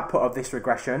examine the output of this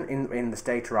regression in the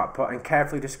data output and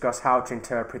carefully discuss how to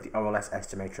interpret the OLS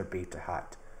estimator of beta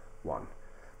hat 1.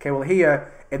 Okay, well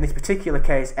here, in this particular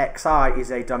case, XI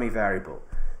is a dummy variable.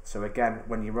 So again,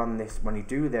 when you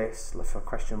do this, for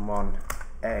question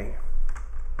 1A,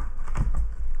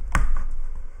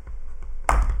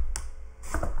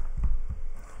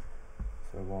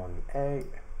 So 1a.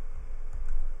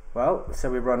 Well, so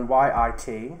we run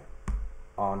yit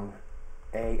on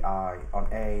ai on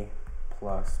a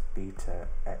plus beta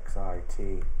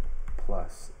xit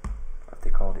plus, they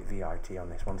called it vit on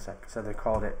this one sec. So they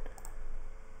called it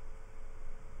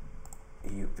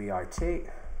vit.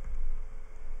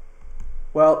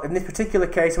 Well, in this particular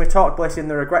case, we talked about this in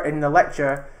the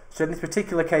lecture. So in this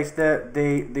particular case,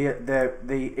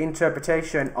 the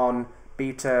interpretation on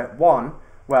beta 1,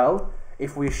 well,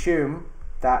 if we assume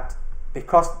that,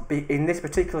 because in this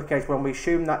particular case, when we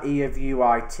assume that e of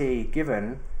uit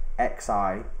given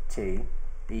xit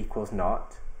equals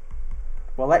not,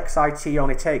 well, xit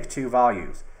only takes two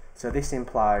values. So this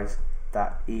implies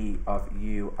that e of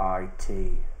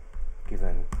uit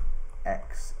given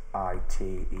xit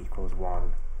equals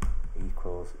 1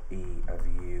 equals e of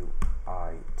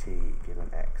uit given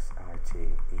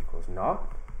xit equals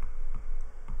not.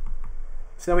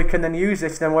 So we can then use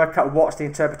this to then work out what's the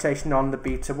interpretation on the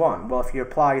beta 1. Well, if you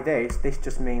apply this, this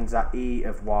just means that e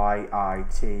of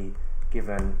yit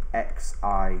given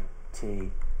xit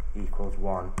equals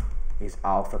 1 is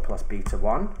alpha plus beta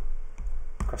 1,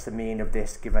 because the mean of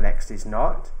this given x is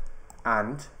not.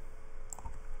 And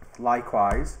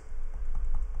likewise,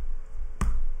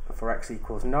 for x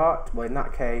equals not, well, in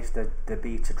that case the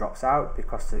beta drops out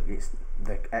because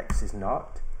the x is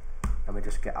not, and we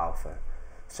just get alpha.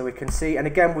 So we can see, and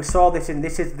again we saw this in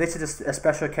this is a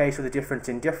special case with a difference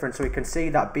in difference, so we can see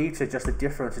that beta is just the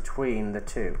difference between the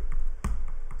two.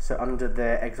 So under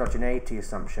the exogeneity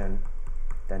assumption,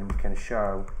 then we can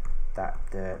show that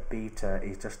the beta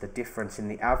is just the difference in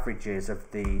the averages of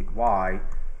the y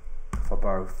for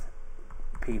both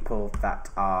people that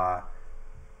are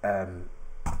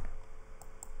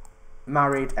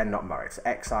married and not married. So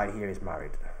xi here is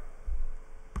married.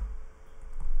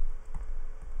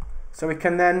 So we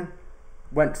can then,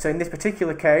 so in this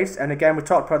particular case, and again we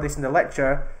talked about this in the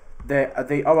lecture,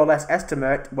 the OLS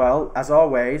estimate, well, as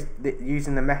always,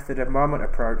 using the method of moment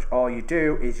approach, all you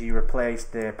do is you replace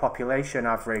the population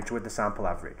average with the sample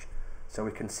average. So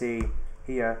we can see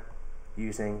here,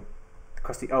 using,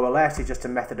 because the OLS is just a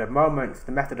method of moment,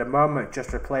 the method of moment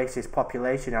just replaces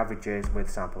population averages with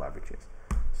sample averages.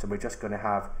 So we're just going to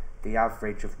have the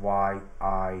average of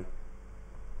yit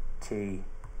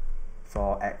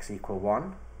for x equal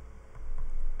 1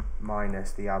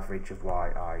 minus the average of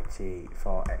yit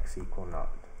for x equal not.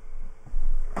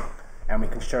 And we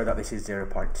can show that this is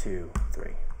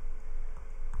 0.23.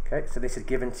 Okay, so this is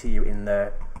given to you in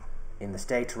the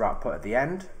state or output at the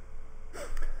end.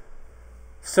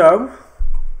 So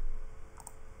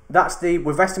that's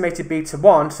we've estimated beta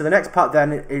 1. So the next part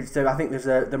then is I think there's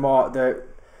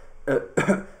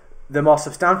the more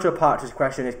substantial part to this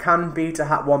question is, can beta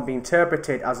hat 1 be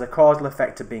interpreted as a causal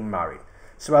effect of being married?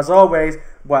 So as always,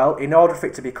 well, in order for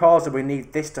it to be causal, we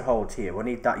need this to hold here. We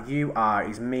need that UR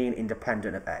is mean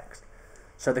independent of X.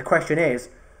 So the question is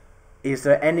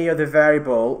there any other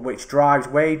variable which drives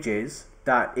wages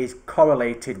that is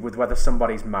correlated with whether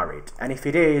somebody's married? And if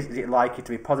it is it likely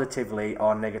to be positively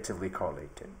or negatively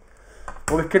correlated?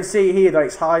 Well, we can see here that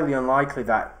it's highly unlikely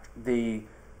that the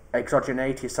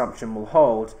exogeneity assumption will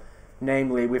hold.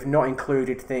 Namely, we've not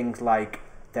included things like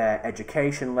their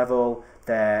education level,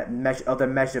 their other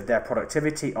measure of their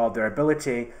productivity or their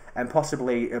ability, and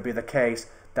possibly it'll be the case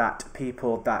that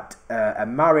people that are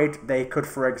married, they could,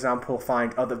 for example,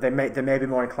 find they may be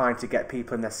more inclined to get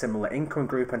people in their similar income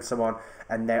group and so on,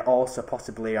 and they're also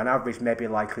possibly on average may be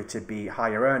likely to be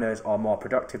higher earners or more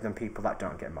productive than people that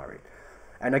don't get married.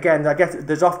 And again, I guess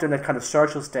there's often a kind of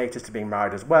social status to being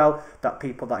married as well, that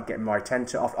people that get married tend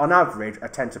to, on average,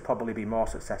 tend to probably be more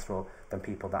successful than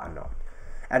people that are not.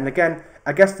 And again,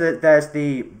 I guess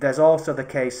there's also the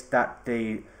case that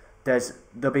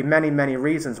there'll be many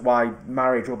reasons why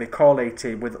marriage will be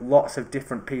correlated with lots of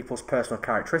different people's personal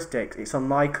characteristics. It's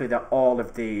unlikely that all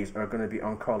of these are going to be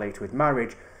uncorrelated with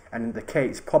marriage, and in the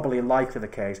case, probably likely the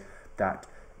case that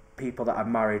people that are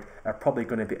married are probably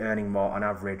going to be earning more on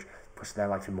average, because they're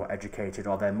likely more educated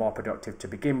or they're more productive to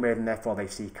begin with, and therefore they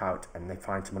seek out and they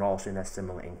find someone also in their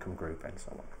similar income group and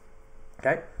so on.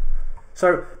 Okay,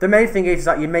 so the main thing is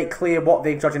that you make clear what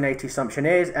the exogeneity assumption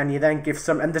is, and you then give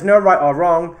some, and there's no right or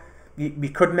wrong. You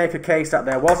could make a case that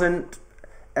there wasn't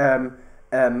an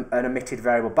omitted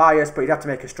variable bias, but you'd have to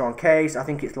make a strong case. I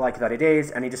think it's likely that it is,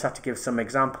 and you just have to give some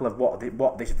example of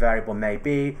what this variable may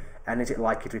be, and is it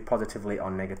likely to be positively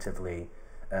or negatively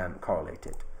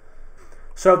correlated.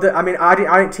 So I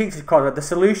didn't teach this because the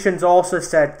solutions also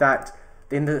said that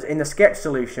in the sketch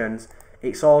solutions,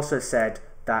 it's also said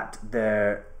that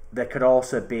there could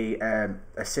also be a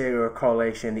serial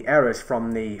correlation in the errors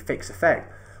from the fixed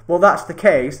effect. Well, that's the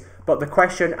case, but the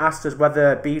question asks us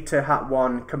whether beta hat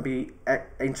 1 can be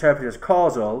interpreted as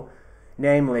causal,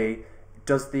 namely,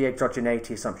 does the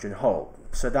exogeneity assumption hold?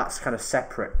 So that's kind of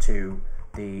separate to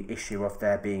the issue of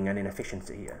there being an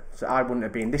inefficiency here. So I wouldn't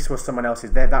have been, this was someone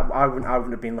else's, that I wouldn't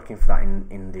have been looking for that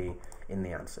in the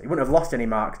answer. You wouldn't have lost any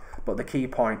marks, but the key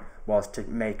point was to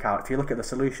make out, if you look at the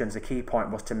solutions, the key point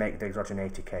was to make the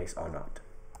exogeneity case or not.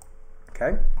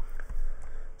 Okay?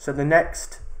 So the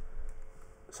next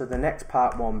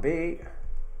part, 1b.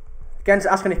 Again,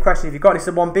 to ask any questions if you've got any.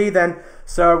 So 1b then,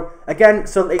 so again,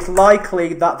 so it's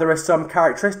likely that there are some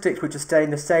characteristics which are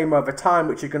staying the same over time,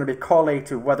 which are going to be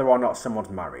correlated with whether or not someone's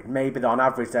married. Maybe that on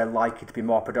average they're likely to be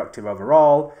more productive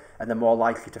overall, and they're more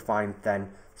likely to find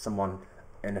then someone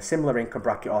in a similar income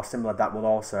bracket or similar that will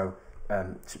also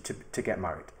to get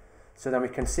married. So then we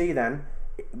can see then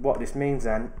what this means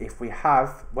then, if we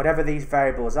have whatever these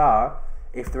variables are,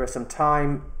 if there are some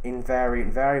time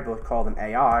invariant variables, call them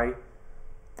AI,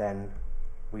 then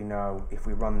we know if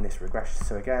we run this regression.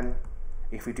 So again,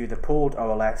 if we do the pooled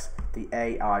OLS, the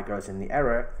AI goes in the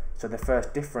error. So the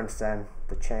first difference then,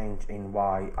 the change in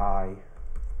YI,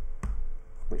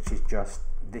 which is just,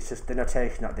 this is the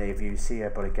notation that they've used here,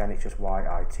 but again it's just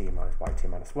YIT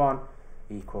minus 1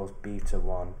 equals beta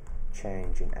 1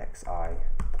 change in XI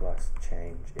plus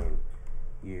change in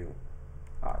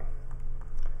UI.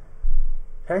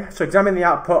 Okay, so examine the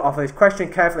output of this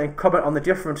question carefully and comment on the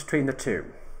difference between the two.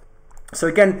 So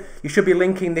again, you should be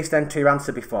linking this then to your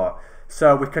answer before.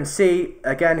 So we can see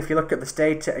again, if you look at the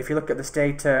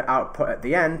stata output at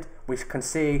the end, we can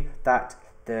see that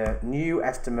the new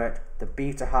estimate, the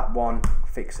beta hat 1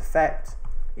 fixed effect,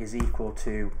 is equal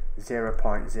to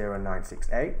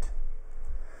 0.0968.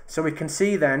 So we can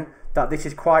see then that this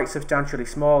is quite substantially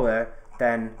smaller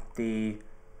than the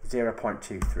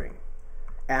 0.23.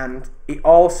 And it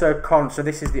also so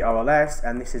this is the OLS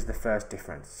and this is the first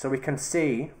difference. So we can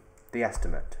see the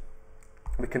estimate.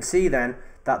 We can see then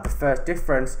that the first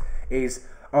difference is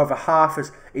over half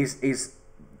is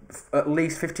at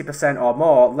least 50% or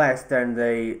more less than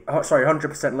the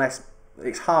 100% less.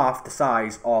 It's half the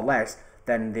size or less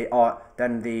than the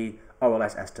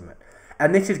OLS estimate.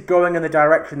 And this is going in the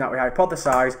direction that we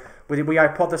hypothesize. We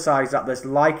hypothesize that there's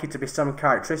likely to be some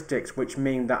characteristics which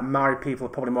mean that married people are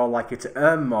probably more likely to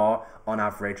earn more on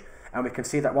average. And we can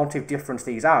see that once we've differenced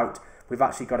these out, we've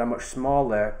actually got a much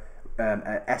smaller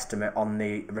estimate on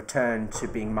the return to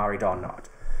being married or not.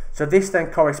 So this then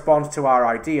corresponds to our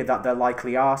idea that there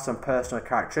likely are some personal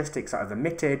characteristics that are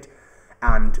omitted,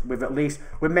 and we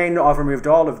may not have removed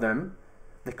all of them.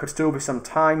 There could still be some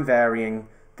time varying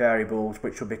variables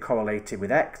which will be correlated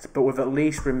with X, but we've at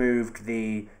least removed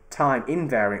the time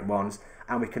invariant ones,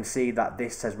 and we can see that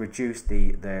this has reduced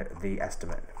the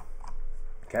estimate.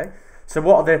 Okay. So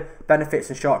what are the benefits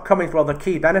and shortcomings? Well, the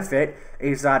key benefit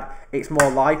is that it's more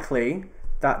likely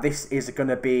that this is going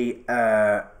to be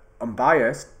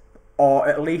unbiased, or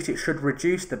at least it should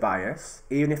reduce the bias.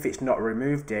 Even if it's not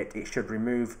removed it should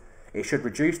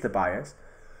reduce the bias.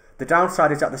 The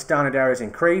downside is that the standard error is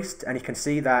increased, and you can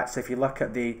see that. So if you look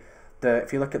at the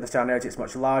standard errors, it's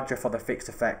much larger for the fixed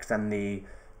effects than the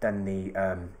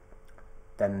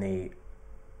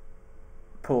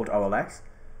pooled OLS.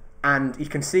 And you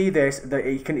can see this, that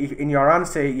in your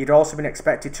answer, you'd also been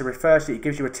expected to refer to it. It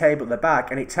gives you a table at the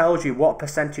back, and it tells you what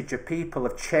percentage of people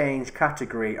have changed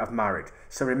category of married.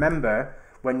 So remember,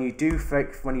 when you do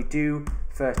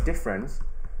first difference,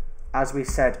 as we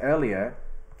said earlier,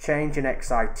 change in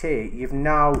XIT, you've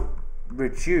now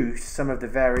reduced some of the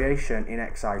variation in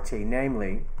XIT.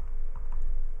 Namely,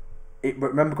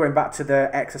 remember going back to the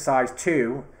exercise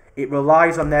 2, it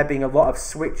relies on there being a lot of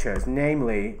switchers.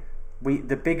 Namely,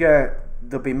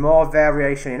 there'll be more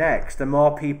variation in X, the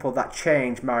more people that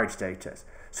change marriage status.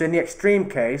 So in the extreme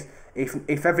case,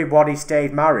 if everybody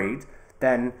stayed married,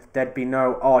 then there'd be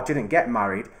no, or didn't get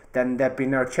married, then there'd be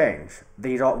no change.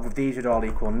 These would all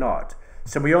equal naught.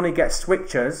 So we only get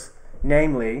switchers,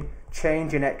 namely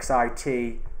change in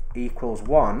XIT equals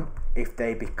 1 if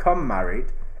they become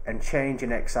married, and change in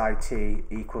XIT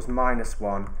equals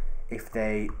 -1 if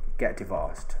they get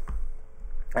divorced.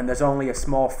 And there's only a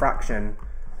small fraction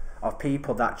of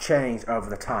people that change over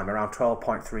the time, around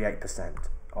 12.38%,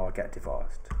 or get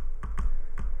divorced.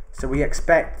 So we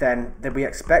expect then that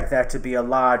there to be a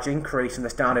large increase in the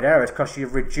standard errors because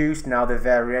you've reduced now the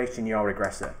variation in your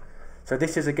regressor. So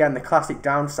this is again the classic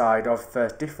downside of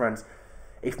first difference.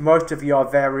 If most of your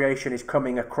variation is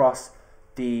coming across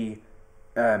the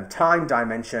time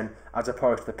dimension as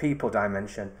opposed to the people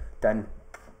dimension, then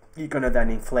you're going to then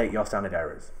inflate your standard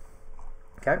errors.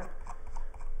 Okay.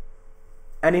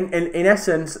 And in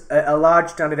essence, a large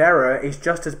standard error is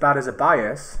just as bad as a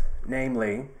bias,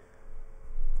 namely,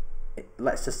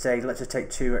 let's just take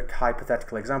two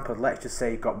hypothetical examples. Let's just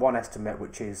say you've got one estimate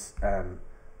which is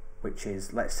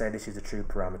let's say this is a true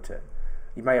parameter.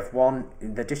 You may have one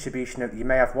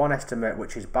estimate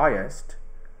which is biased,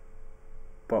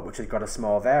 but which has got a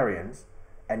small variance,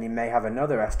 and you may have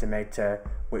another estimator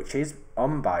which is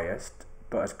unbiased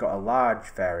but has got a large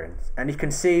variance. And you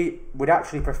can see we'd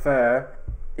actually prefer,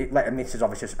 and this is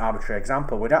obviously just an arbitrary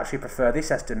example, we'd actually prefer this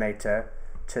estimator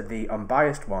to the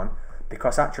unbiased one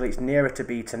because actually it's nearer to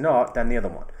B to naught than the other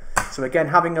one. So again,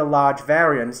 having a large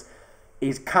variance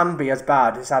can be as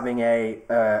bad as having a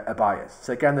bias.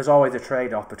 So again, there's always a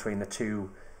trade-off between the two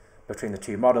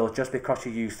models. Just because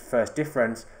you use first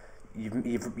difference, you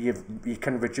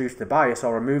can reduce the bias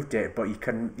or removed it, but you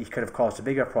could have caused a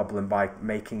bigger problem by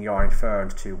making your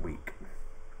inference too weak.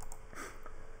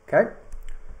 Okay,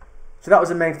 so that was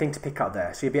the main thing to pick out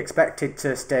there. So you'd be expected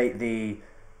to state the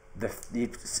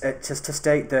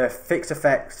fixed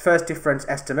effect first difference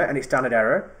estimate and its standard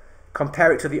error,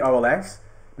 compare it to the OLS,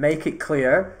 make it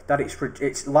clear that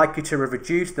it's likely to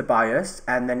reduce the bias,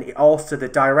 and then also the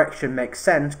direction makes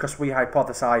sense because we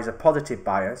hypothesize a positive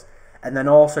bias, and then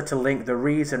also to link the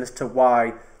reason as to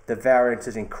why the variance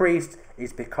is increased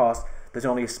is because there's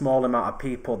only a small amount of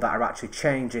people that are actually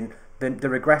changing. The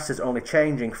regressor is only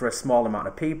changing for a small amount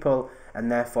of people,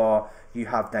 and therefore you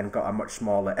have then got a much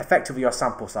smaller, effectively your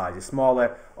sample size is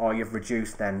smaller, or you've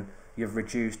reduced the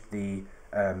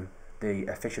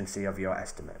efficiency of your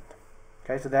estimate.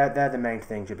 Okay, so they're the main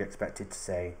things you'll be expected to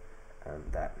say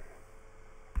there.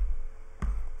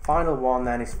 Final one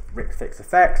then is fixed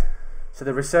effects. So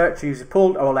the research uses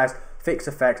pooled OLS, fixed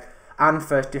effects, and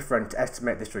first difference to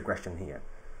estimate this regression here.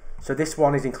 So this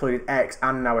one is included X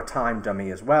and now a time dummy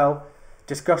as well.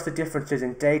 Discuss the differences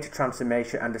in data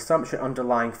transformation and assumption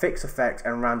underlying fixed effects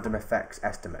and random effects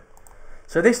estimate.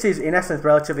 So this is in essence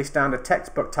relatively standard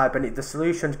textbook type, and the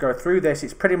solutions go through this.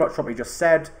 It's pretty much what we just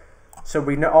said. So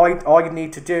we know all you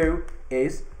need to do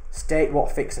is state what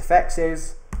fixed effects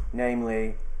is,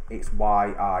 namely it's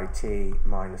yit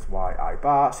minus yi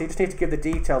bar. So you just need to give the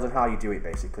details on how you do it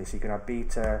basically. So you can have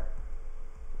beta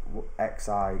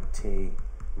xit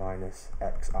minus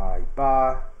xi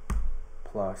bar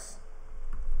plus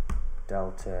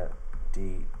delta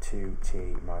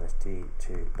d2t minus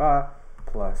d2 bar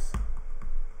plus.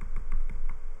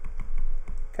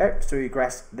 Okay, so you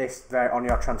regress this on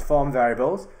your transform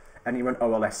variables, and you run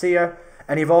OLS here,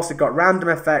 and you've also got random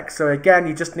effects. So again,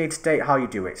 you just need to state how you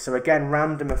do it. So again,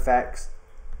 random effects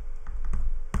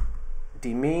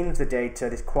demeans the data,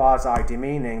 this quasi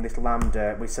demeaning, this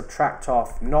lambda, we subtract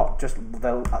off not just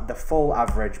the full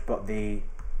average, but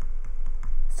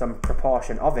some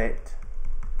proportion of it,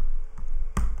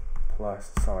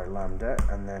 plus, sorry, lambda,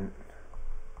 and then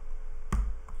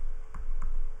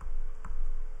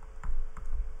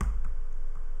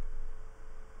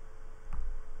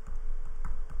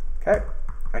okay,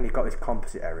 and you've got this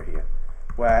composite error here,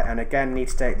 and again need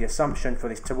to state the assumption for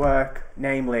this to work,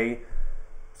 namely,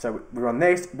 so we run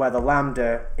this, where the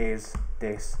lambda is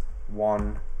this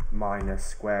 1 minus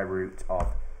square root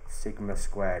of sigma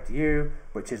squared u,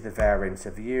 which is the variance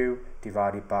of u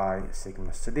divided by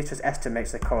sigma. So this just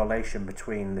estimates the correlation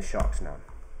between the shocks now.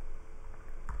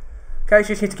 Okay, so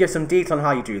you just need to give some detail on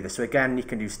how you do this. So again, you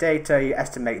can do stata, you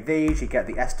estimate these, you get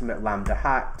the estimate lambda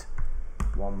hat,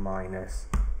 1 minus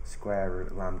square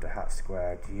root lambda hat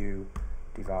squared u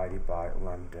divided by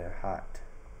lambda hat.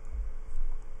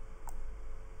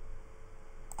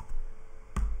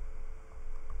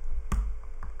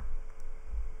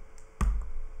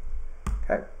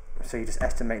 Okay, so you just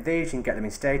estimate these, you can get them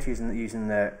in stata using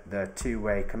the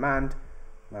two-way command,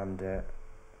 lambda.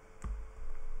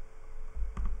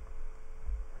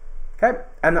 Okay,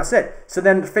 and that's it. So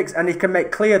then and you can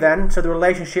make clear then, so the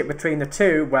relationship between the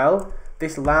two, well,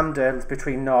 this lambda is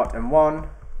between 0 and 1.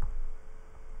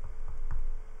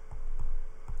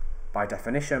 By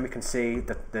definition, we can see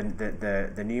that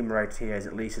the numerator here is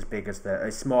at least as big as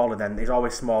is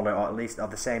always smaller, or at least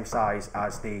of the same size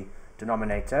as the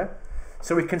denominator.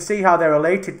 So we can see how they're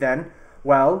related then.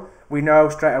 Well, we know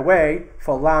straight away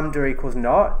for lambda equals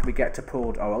 0, we get to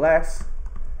pooled OLS,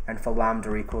 and for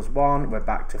lambda equals 1, we're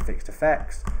back to fixed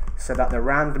effects. So that the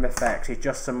random effects is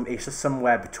just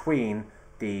somewhere between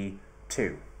the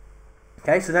two.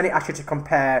 Okay, so then it asks you to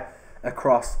compare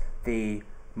across the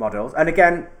models, and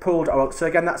again pooled. So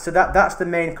again, that's the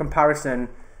main comparison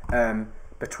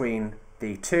between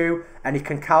the two, and you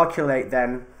can calculate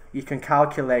then. You can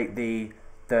calculate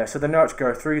so the notes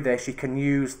go through this. You can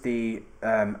use the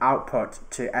output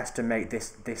to estimate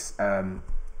this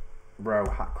row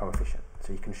hat coefficient. So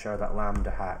So you can show that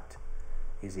lambda hat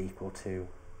is equal to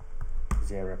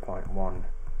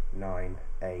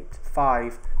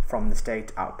 0.1985 from the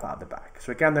state output at the back.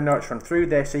 So again, the notes run through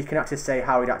this, so you can actually say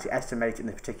how we'd actually estimate it in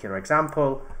the particular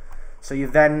example. So you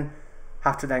then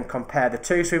have to then compare the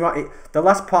two. So the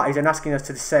last part is then asking us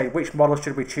to say which model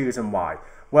should we choose and why.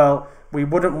 Well, we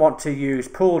wouldn't want to use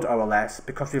pooled OLS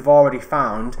because we've already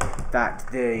found that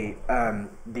the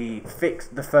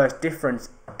first difference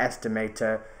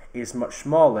estimator is much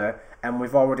smaller, and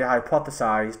we've already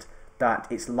hypothesized that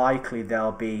it's likely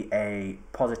there'll be a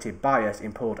positive bias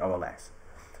in pooled OLS.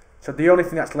 So the only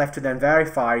thing that's left to then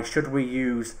verify is should we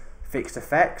use fixed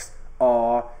effects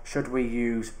or should we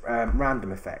use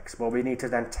random effects? Well, we need to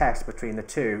then test between the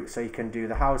two, so you can do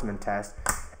the Hausman test,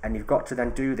 and you've got to then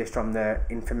do this from the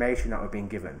information that we're being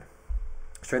given.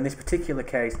 So in this particular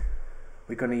case,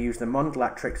 we're going to use the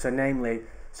Mondelat trick. So namely,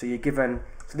 so you're given,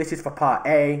 so this is for part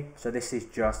A, so this is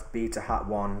just beta hat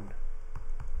 1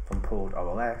 from pooled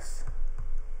OLS.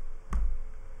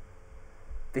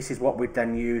 This is what we'd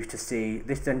then use to see,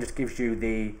 this then just gives you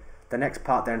the next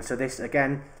part then. So this,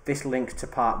 again, this links to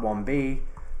part 1B,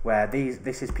 where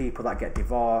this is people that get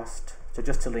divorced. So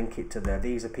just to link it to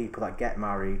these are people that get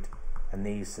married, and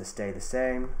these stay the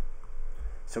same.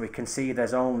 So we can see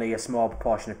there's only a small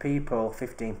proportion of people,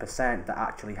 15%, that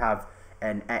actually have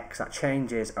an X that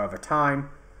changes over time.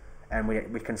 And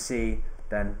we can see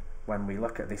then when we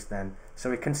look at this then, so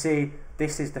we can see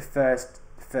this is the first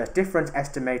difference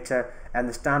estimator, and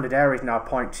the standard error is now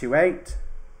 0.28,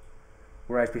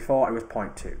 whereas before it was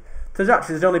 0.2. So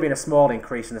there's only been a small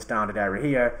increase in the standard error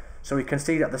here, so we can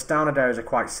see that the standard errors are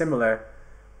quite similar.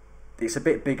 It's a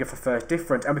bit bigger for first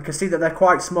difference, and we can see that they're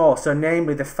quite small, so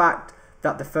namely the fact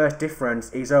that the first difference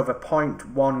is over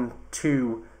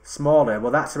 0.12 smaller,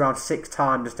 well, that's around 6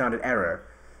 times the standard error,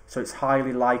 so it's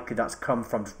highly likely that's come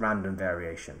from random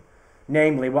variation.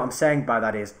 Namely, what I'm saying by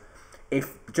that is,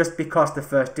 if just because the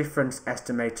first difference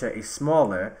estimator is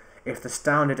smaller, if the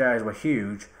standard errors were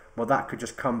huge, well, that could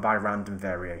just come by random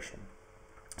variation.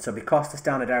 So because the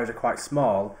standard errors are quite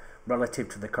small relative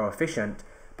to the coefficient,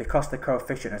 because the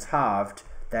coefficient has halved,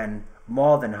 then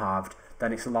more than halved,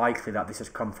 then it's likely that this has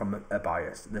come from a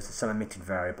bias. There's some emitted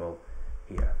variable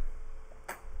here.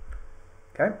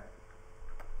 Okay.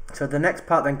 So the next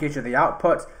part then gives you the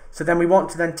output. So then we want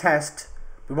to then test,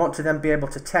 we want to then be able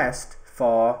to test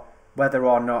for whether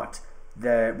or not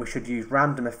we should use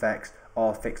random effects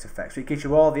or fixed effects. So it gives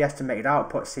you all the estimated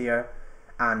outputs here,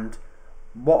 and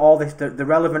what all this, the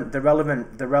relevant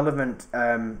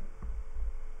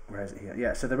where is it here?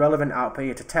 Yeah, so the relevant output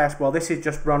here to test, well, this is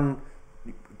just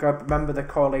remember the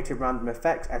correlated random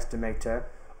effects estimator.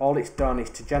 All it's done is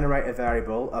to generate a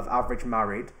variable of average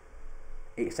married.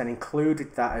 It's then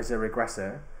included that as a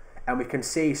regressor, and we can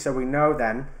see, so we know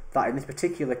then that in this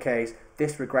particular case,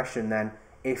 this regression then,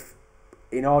 if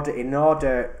in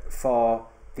order for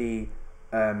the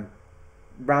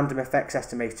random effects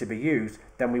estimator to be used,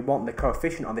 then we want the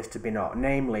coefficient on this to be 0,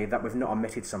 namely that we've not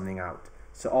omitted something out.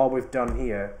 So all we've done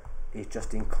here is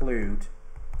just include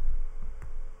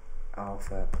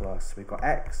alpha plus, we've got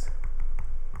x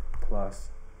plus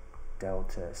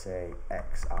delta, say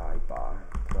xi bar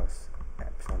plus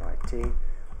epsilon it.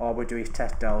 All we do is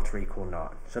test delta equal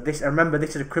 0. So this, remember,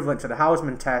 this is equivalent to the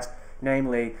Hausman test,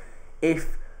 namely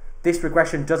if this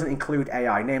regression doesn't include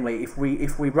AI, namely if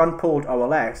we run pooled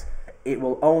OLS, it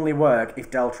will only work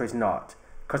if delta is not,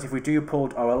 because if we do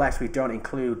pooled OLS, we don't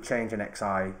include change in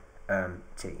xi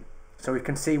t. So we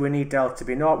can see we need delta to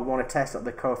be 0. We want to test that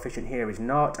the coefficient here is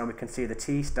 0, and we can see the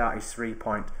t star is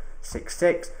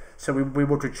 3.66. So we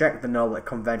would reject the null at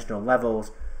conventional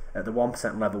levels. At the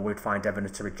 1% level, we'd find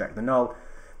evidence to reject the null.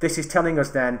 This is telling us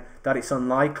then that it's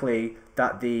unlikely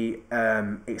that the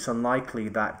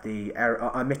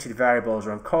emitted variables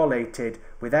are uncorrelated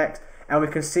with x, and we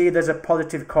can see there's a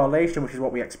positive correlation, which is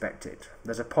what we expected.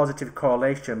 There's a positive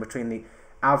correlation between the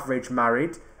average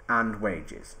married and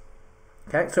wages.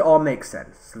 Okay, so it all makes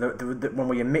sense. So when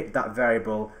we emit that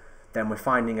variable, then we're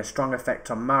finding a strong effect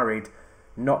on married,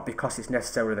 not because it's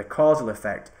necessarily the causal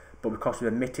effect, but because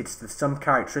we've emitted some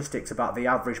characteristics about the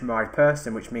average married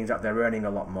person, which means that they're earning a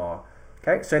lot more.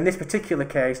 Okay, so in this particular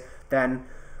case, then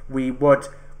we would,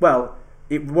 well,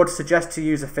 it would suggest to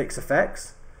use a fixed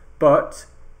effects, but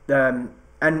and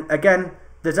again,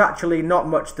 there's actually not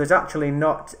much.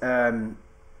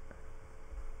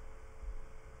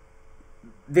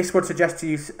 This would suggest to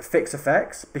use fixed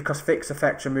effects because fixed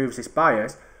effects removes this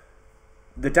bias.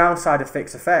 The downside of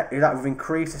fixed effect is that we've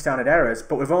increased the standard errors,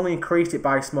 but we've only increased it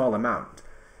by a small amount.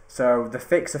 So the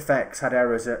fixed effects had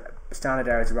errors at standard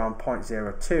errors around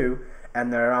 0.02,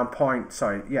 and they're around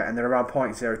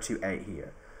 0.028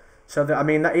 here. So that, I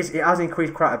mean, it has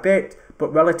increased quite a bit,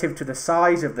 but relative to the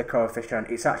size of the coefficient,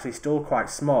 it's actually still quite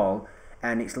small,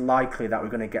 and it's likely that we're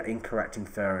going to get incorrect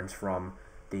inference from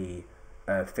the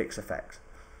fixed effects.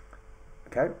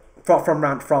 Okay, from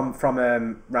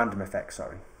random effects.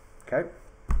 Sorry. Okay,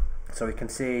 so we can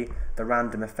see the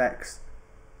random effects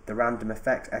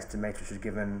estimate, which is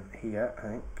given here, I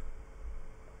think.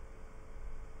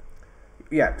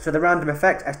 Yeah, so the random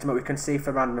effect estimate, we can see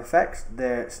for random effects,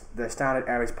 the standard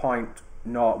error is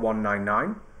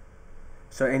 0.0199.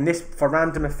 So in this, for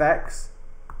random effects,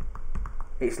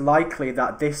 it's likely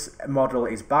that this model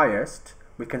is biased.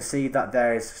 We can see that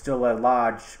there is still a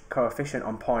large coefficient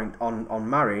on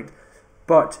married,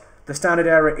 but the standard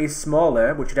error is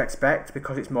smaller, which you'd expect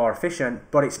because it's more efficient,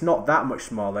 but it's not that much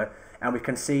smaller, and we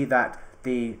can see that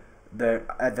the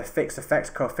fixed effects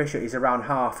coefficient is around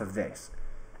half of this.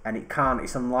 And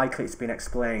it's unlikely it's been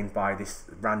explained by this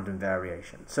random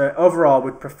variation. So overall,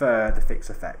 we'd prefer the fixed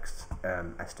effects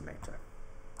estimator.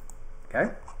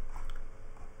 Okay?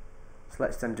 So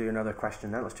let's then do another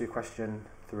question then. Let's do question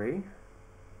 3.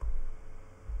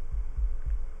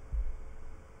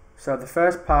 So the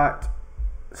first part,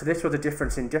 so this was a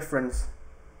difference in difference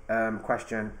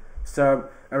question. So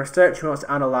a researcher wants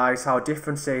to analyse how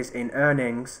differences in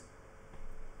earnings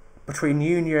between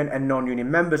union and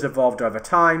non-union members evolved over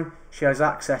time. She has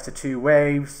access to 2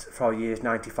 waves for years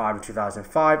 95 and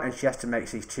 2005, and she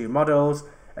estimates these 2 models.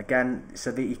 Again,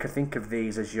 so that you can think of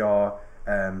these as your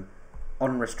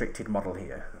unrestricted model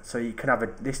here. So you can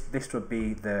have this would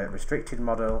be the restricted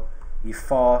model. You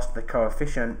force the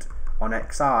coefficient on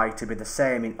xi to be the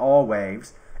same in all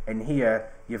waves, and here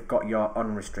you've got your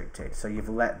unrestricted. So you've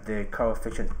let the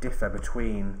coefficient differ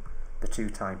between the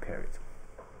 2 time periods.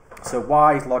 So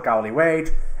y is log hourly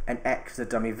wage, and x is a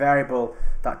dummy variable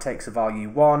that takes a value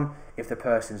 1 if the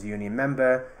person's a union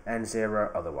member and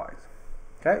 0 otherwise.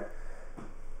 Okay,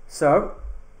 so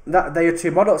that they are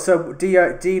 2 models. So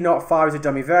D05 is a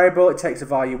dummy variable, it takes a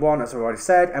value 1 as I already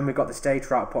said, and we've got this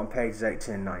data output on pages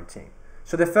 18 and 19.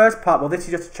 So the first part, well, this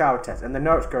is just a Chow test, and the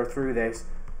notes go through this.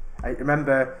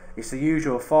 Remember, it's the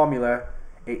usual formula.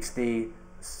 It's the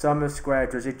sum of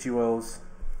squared residuals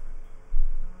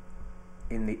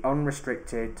in the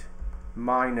unrestricted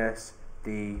minus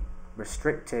the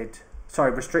restricted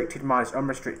minus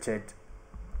unrestricted.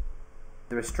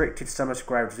 The restricted sum of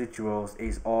squared residuals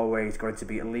is always going to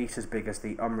be at least as big as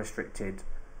the unrestricted,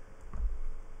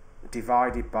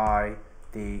 divided by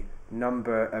the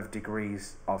number of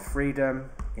degrees of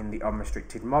freedom in the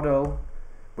unrestricted model,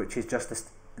 which is just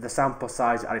the sample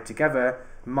size added together,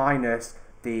 minus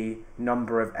the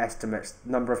number of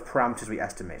parameters we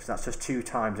estimate. So that's just 2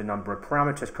 times the number of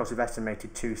parameters, because we've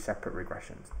estimated 2 separate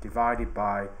regressions, divided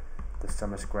by the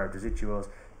sum of squared residuals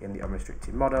in the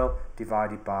unrestricted model,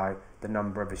 divided by the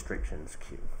number of restrictions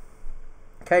Q.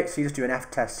 Okay, so you just do an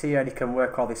F test here, and you can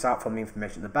work all this out from the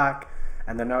information at the back,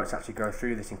 and the notes actually go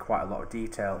through this in quite a lot of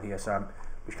detail here, so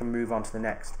we can move on to the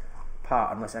next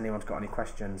part unless anyone's got any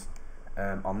questions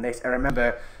on this. And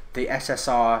remember, the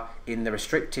SSR in the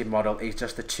restricted model is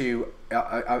just the 2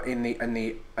 in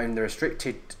the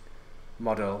restricted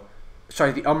model.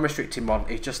 Sorry, the unrestricted model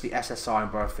is just the SSR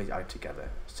and both of these added together.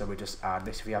 So we just add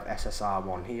this. If we have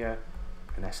SSR1 here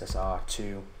and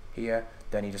SSR2 here,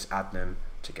 then you just add them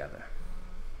together.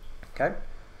 Okay.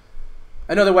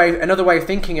 Another way of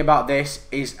thinking about this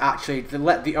is actually to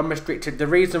let the unrestricted.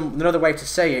 Another way to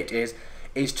say it is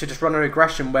to just run a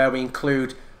regression where we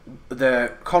include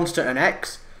the constant and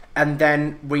x, and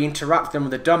then we interact them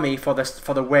with the dummy for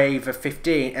the wave of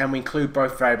 15, and we include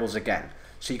both variables again.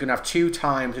 So you can have 2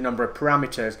 times the number of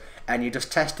parameters, and you're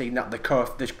just testing that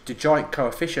the joint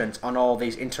coefficients on all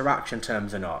these interaction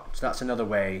terms or not. So that's another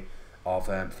way of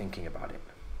thinking about it.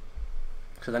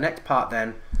 So the next part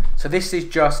then, so this is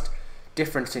just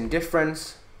difference in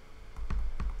difference.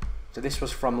 So this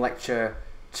was from lecture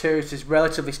 2. This is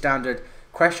relatively standard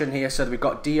question here. So we've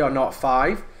got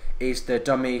D05 is the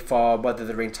dummy for whether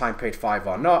they're in time period 5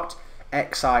 or not.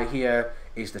 Xi here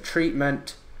is the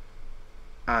treatment,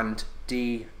 and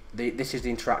this is the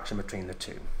interaction between the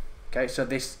 2. Okay, so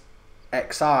this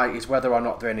Xi is whether or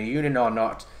not they're in a union or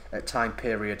not at time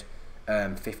period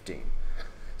 15.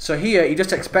 So here you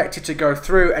just expect it to go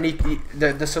through, and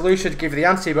the solution to give you the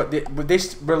answer, but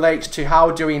this relates to how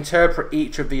do we interpret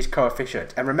each of these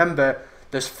coefficients. And remember,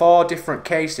 there's 4 different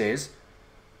cases.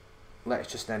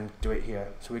 Let's just then do it here.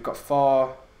 So we've got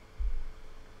 4.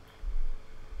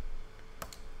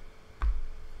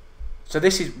 So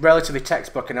this is relatively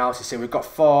textbook analysis here. We've got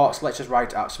 4, so let's just write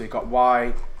it out. So we've got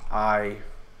y, I,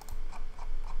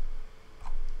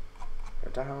 go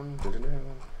down,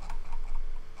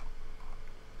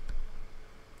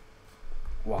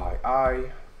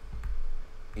 yi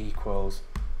equals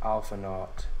alpha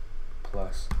naught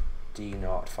plus d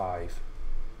naught 5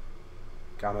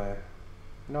 gamma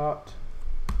naught.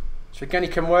 So again, you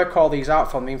can work all these out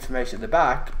from the information at the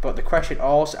back, but the question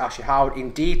also asks you how,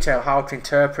 in detail, how to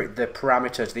interpret the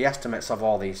parameters, the estimates of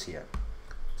all these here.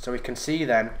 So we can see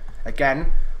then,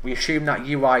 again, we assume that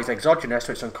ui is exogenous,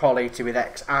 so it's uncorrelated with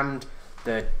x and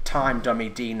the time dummy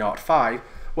d05.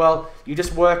 Well, you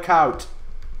just work out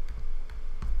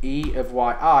e of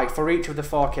yi for each of the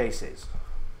 4 cases.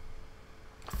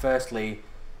 Firstly,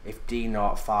 if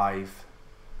d05,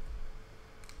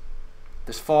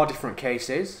 there's 4 different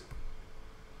cases.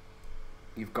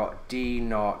 You've got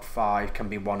d05 can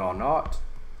be 1 or not,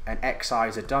 and xi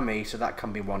is a dummy, so that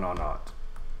can be 1 or not.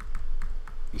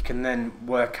 You can then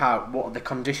work out what the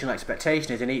conditional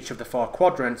expectation is in each of the 4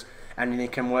 quadrants, and then you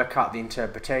can work out the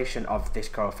interpretation of this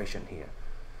coefficient here.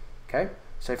 Okay,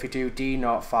 so if you do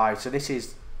d05, so this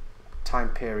is time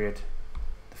period,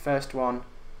 the first one,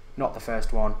 not the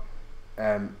first one,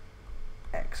 xi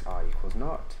equals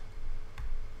naught.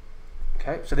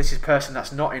 Okay, so this is a person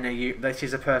that's not in a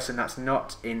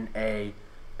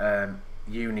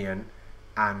union,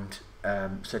 and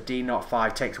so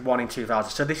d05 takes 1 in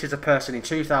 2000. So this is a person in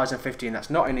 2015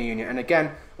 that's not in a union, and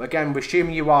again we assume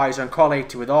ui is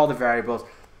uncorrelated with all the variables,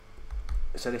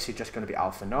 so this is just going to be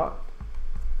alpha naught.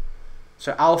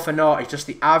 So alpha naught is just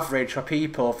the average for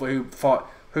people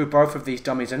who both of these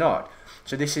dummies are not.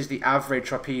 So this is the average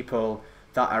for people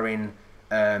that are in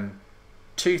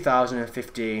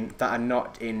 2015 that are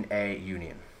not in a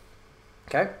union.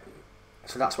 Okay,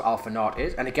 so that's what alpha naught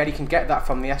is, and again you can get that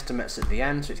from the estimates at the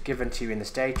end, so it's given to you in this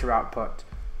data output.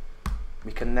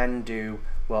 We can then do,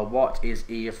 well, what is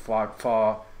e of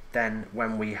 4 then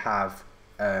when we have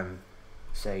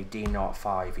say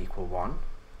d05 equal 1,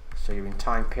 so you're in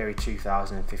time period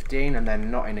 2015 and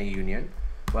then not in a union.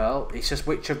 Well, it's just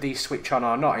which of these switch on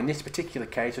or not. In this particular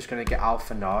case, it's going to get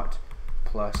alpha naught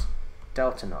plus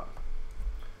delta naught.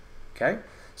 Okay,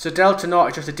 so delta naught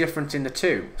is just a difference in the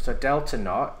two. So delta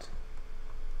naught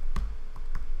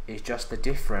is just the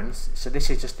difference. So this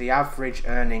is just the average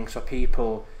earnings for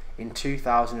people in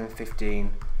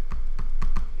 2015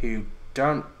 who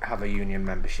don't have a union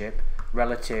membership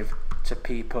relative to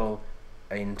people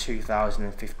in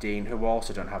 2015 who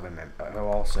also don't have a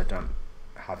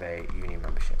union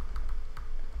membership.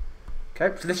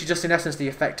 Okay, so this is just in essence the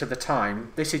effect of the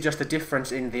time. This is just the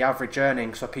difference in the average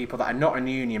earnings for people that are not in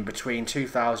a union between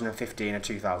 2015 and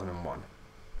 2001.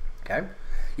 Okay,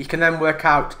 you can then work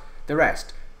out the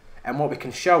rest, and what we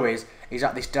can show is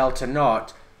that this delta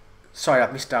naught, sorry,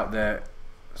 I've missed out the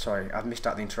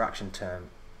interaction term,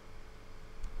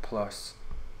 plus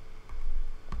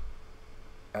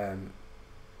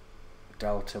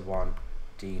delta 1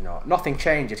 d naught. Nothing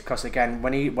changes because again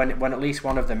when at least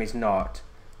one of them is naught,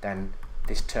 then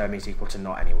this term is equal to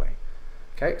naught anyway.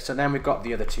 Okay, so then we've got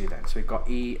the other two then. So we've got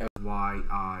e of yi.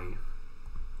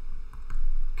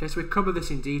 Okay, so we covered this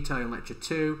in detail in lecture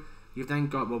 2. You've then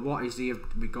got, well, what is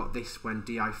we got this when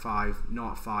di5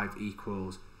 naught 5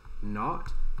 equals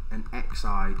naught and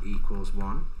xi equals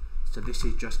 1. So this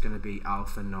is just going to be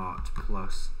alpha naught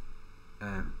plus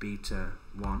beta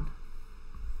 1.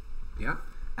 Yeah,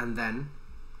 and then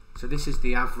so this is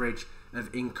the average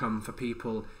of income for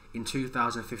people in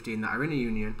 2015 that are in a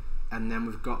union, and then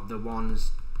we've got the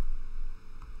ones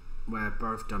where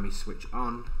both dummies switch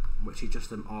on, which is just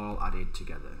them all added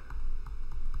together.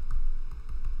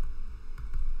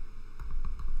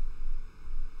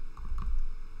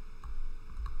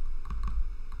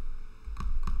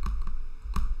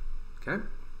 Okay,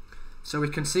 so we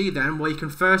can see then, well, you can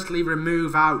firstly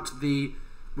remove out the,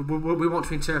 we want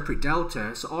to interpret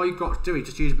delta, so all you've got to do is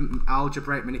just use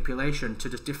algebraic manipulation to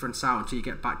just difference out until you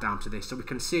get back down to this. So we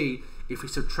can see if we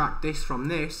subtract this from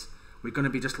this, we're going to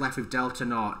be just left with delta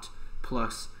naught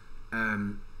plus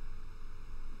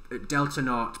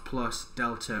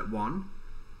delta 1,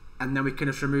 and then we can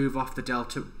just remove off the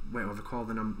delta, wait, what have I called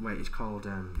the number, wait, it's called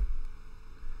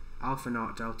alpha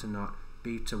naught, delta naught,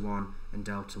 beta 1 and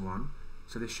delta 1.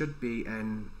 So this should be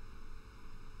n.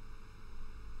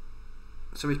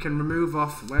 So we can remove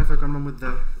off, where have I gone on with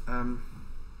the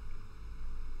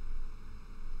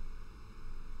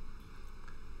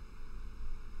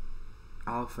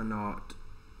alpha naught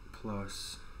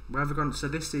plus, where have I gone? So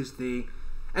this is the,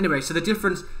 anyway, so the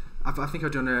difference, I think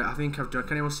I've done,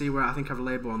 can anyone see where I think I've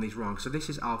labelled on these wrong? So this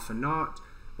is alpha naught,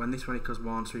 when this one equals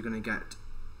 1, so we're going to get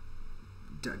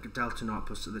delta naught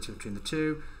plus the difference between the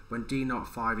two. When d naught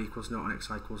 5 equals naught and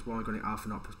xi equals 1, we're going to get alpha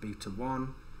naught plus beta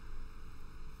 1.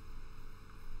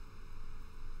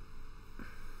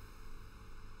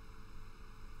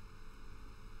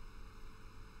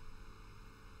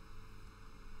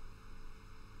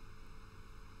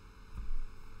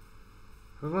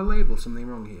 Have I labelled something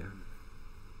wrong here?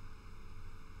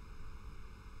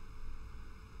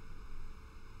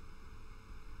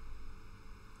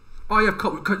 Oh, yeah,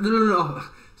 no.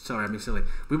 Sorry, I'm being silly.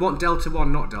 We want delta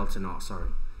 1, not delta naught, sorry.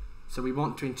 So we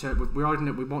want to interpret, we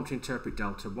want to interpret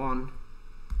delta 1.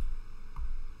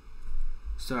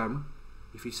 So,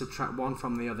 if we subtract one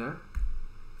from the other,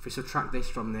 if we subtract this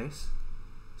from this,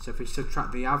 so if we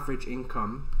subtract the average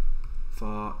income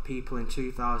for people in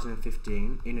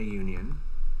 2015 in a union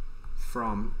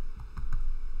from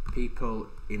people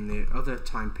in the other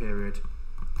time period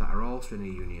that are also in a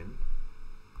union,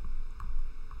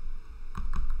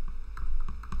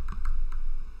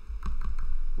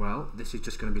 well, this is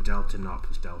just going to be delta naught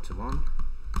plus delta 1.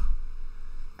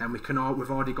 And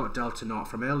we've already got delta naught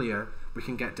from earlier. We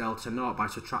can get delta naught by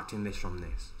subtracting this from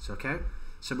this. So, okay?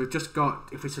 So we've just got,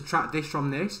 if we subtract this from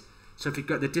this, so if you've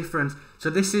got the difference, so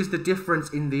this is the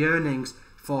difference in the earnings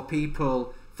for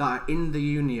people that are in the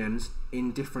unions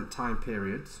in different time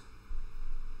periods.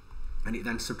 And it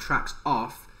then subtracts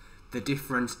off the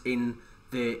difference in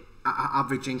the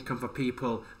average income for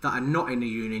people that are not in a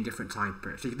union in different time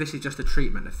periods. So this is just a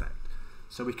treatment effect.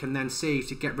 So we can then see,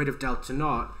 to get rid of delta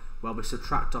naught, well, we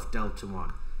subtract off delta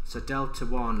 1. So delta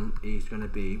 1 is going to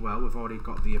be, well, we've already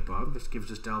got the above. This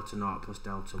gives us delta naught plus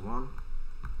delta 1.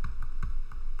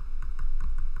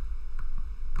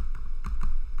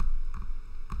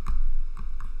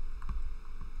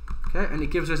 Okay, and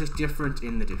it gives us this difference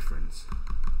in the difference.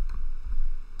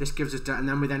 This gives us, and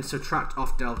then we then subtract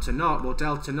off delta naught. Well,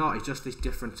 delta naught is just this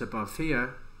difference above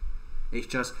here. It's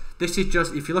just, this is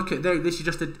just, if you look at there, this is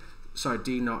just the, sorry,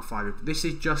 D05. This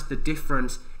is just the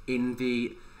difference in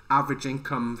the average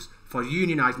incomes for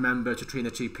unionised members between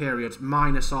the two periods,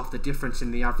 minus off the difference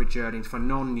in the average earnings for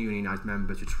non-unionised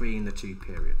members between the two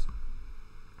periods.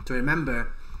 So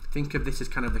remember, think of this as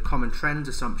kind of the common trends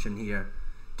assumption here.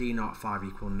 D05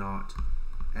 equal naught,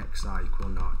 xi equal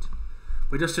naught.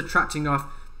 We're just subtracting off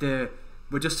the,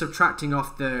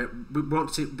 we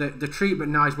want to, the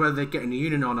treatment now is whether they're getting a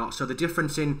union or not. So the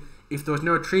difference in, if there was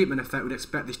no treatment effect, we'd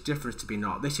expect this difference to be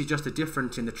naught. This is just the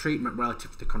difference in the treatment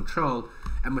relative to the control,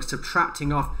 and we're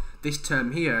subtracting off this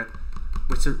term here.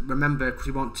 Remember, because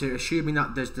we want to, assuming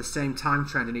that there's the same time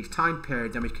trend in each time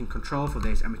period, then we can control for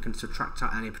this, and we can subtract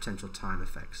out any potential time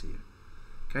effects here.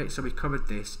 Okay, so we covered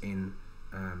this in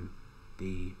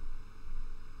the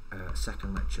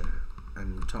second lecture,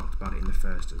 and we talked about it in the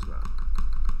first as well.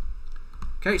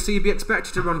 Okay, so you'd be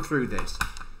expected to run through this.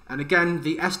 And again,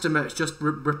 the estimates just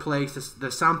replace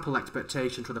the sample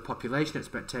expectations with the population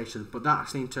expectations, but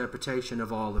that's the interpretation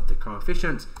of all of the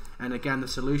coefficients. And again, the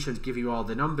solutions give you all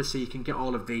the numbers, so you can get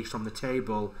all of these from the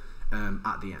table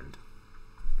at the end.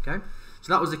 Okay,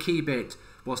 so that was the key bit,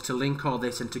 was to link all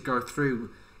this and to go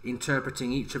through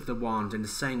interpreting each of the ones and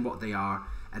saying what they are,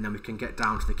 and then we can get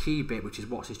down to the key bit, which is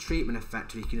what's its treatment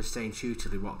effect, and you can just say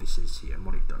intuitively what this is here and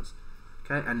what it does.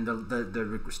 Okay, and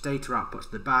the stator outputs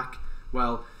at the back,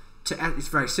 well, it's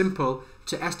very simple.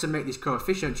 To estimate these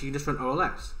coefficients, you can just run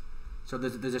OLS. So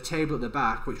there's a table at the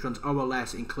back which runs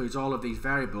OLS, includes all of these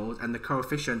variables, and the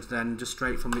coefficients then just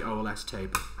straight from the OLS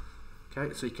table.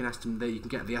 Okay, so you can estimate, you can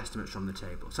get the estimates from the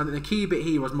table. So the key bit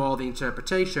here was more the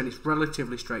interpretation. It's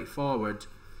relatively straightforward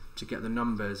to get the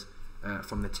numbers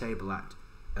from the table at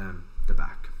the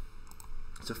back.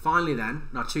 So finally then,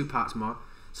 now 2 parts more.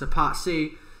 So part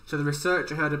C, so the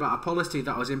researcher heard about a policy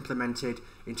that was implemented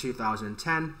in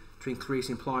 2010 to increase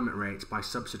employment rates by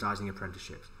subsidising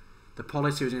apprenticeships. The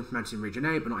policy was implemented in Region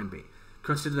A but not in B.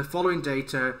 Consider the following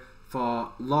data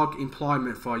for log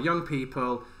employment for young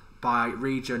people by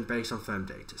region based on firm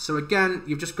data. So again,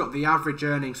 you've just got the average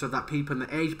earnings of that people in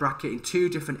the age bracket in 2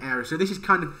 different areas. So this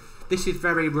is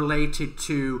very related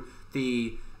to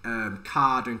the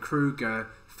Card and Kruger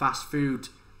fast food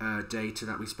data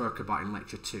that we spoke about in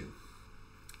lecture 2.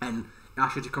 And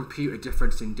actually to compute a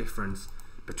difference in difference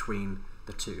between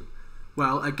the two.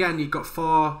 Well, again, you've got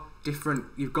 4 different,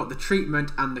 you've got the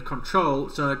treatment and the control.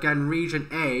 So again, region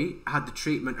A had the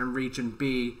treatment and region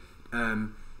B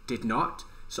did not.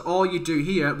 So all you do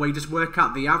here, well, you just work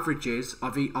out the averages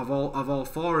of all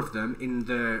 4 of them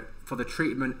for the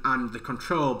treatment and the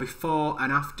control before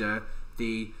and after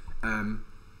the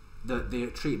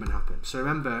treatment happened. So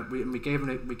remember, we gave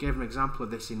an example of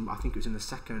this in, I think it was in the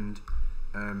second.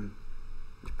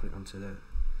 Let's put it onto there.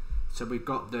 So we've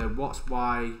got the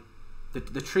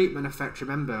the treatment effect.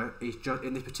 Remember, is just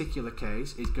in this particular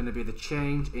case is going to be the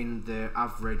change in the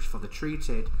average for the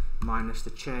treated minus the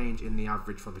change in the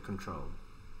average for the control.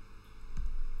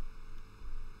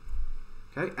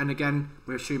 Okay, and again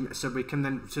we assume, so we can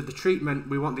then, so the treatment,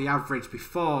 we want the average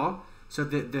before, so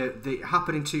the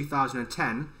happened in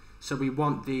 2010. So we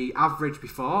want the average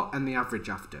before and the average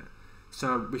after.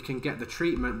 So we can get the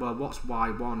treatment, well, what's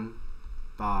y1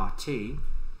 bar t?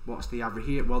 What's the average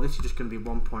here? Well, this is just going to be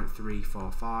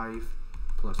 1.345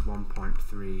 plus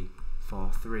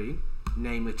 1.343,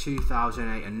 namely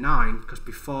 2008 and 9, because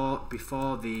before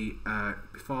the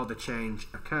change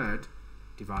occurred,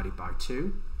 divided by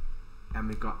 2, and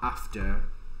we've got after,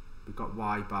 we've got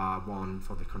y bar 1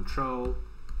 for the control,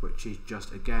 which is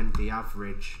just again the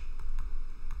average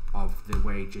of the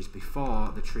wages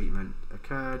before the treatment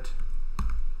occurred,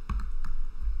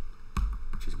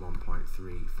 which is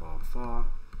 1.344.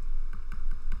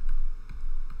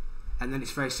 And then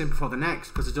it's very simple for the next,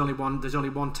 because there's only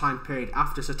one time period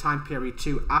after. So time period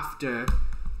 2 after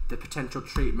the potential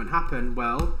treatment happened,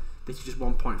 well, this is just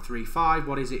 1.35.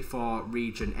 What is it for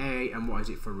region A and what is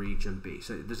it for region B?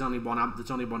 So there's only one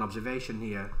observation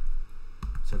here.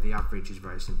 So the average is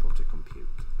very simple to compute.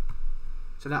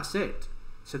 So that's it.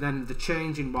 So then the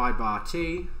change in y bar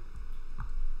t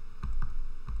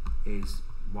is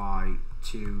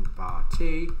y2 bar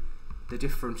t. The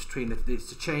difference between it's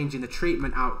the change in the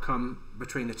treatment outcome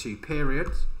between the two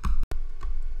periods.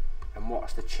 And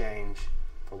what's the change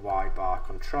for y bar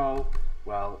control?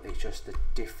 Well, it's just the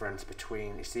difference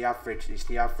between, it's the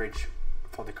average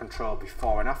for the control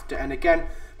before and after. And again,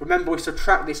 remember, we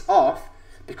subtract this off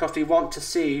because we want to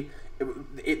see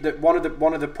that one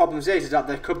of the problems is that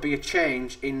there could be a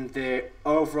change in the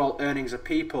overall earnings of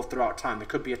people throughout time. There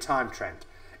could be a time trend.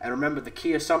 And remember, the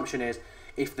key assumption is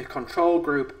if the control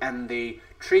group and the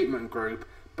treatment group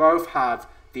both have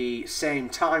the same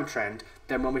time trend,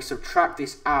 then when we subtract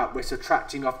this out, we're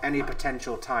subtracting off any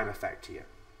potential time effect here.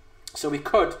 So we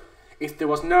could, if there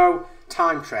was no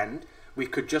time trend, we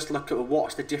could just look at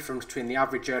what's the difference between the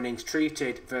average earnings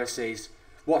treated versus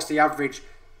what's the average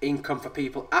income for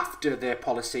people after their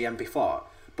policy and before.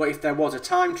 But if there was a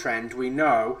time trend, we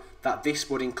know that this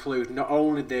would include not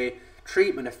only the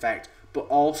treatment effect, but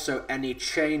also any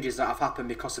changes that have happened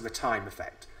because of a time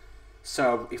effect.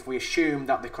 So if we assume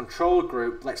that the control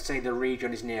group, let's say the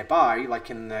region is nearby, like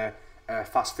in the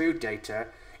fast food data,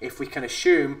 if we can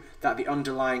assume that the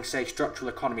underlying, say, structural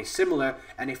economy is similar,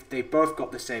 and if they both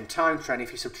got the same time trend,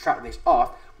 if you subtract this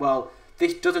off, well,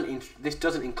 this doesn't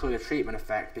include a treatment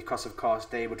effect because, of course,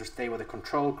 they were the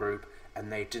control group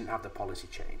and they didn't have the policy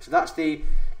change. So that's the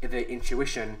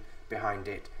intuition behind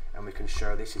it, and we can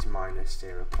show this is minus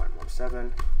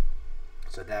 0.17.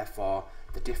 So therefore,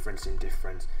 the difference in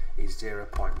difference is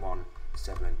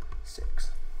 0.176.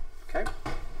 Okay?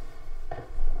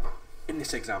 In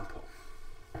this example.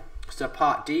 So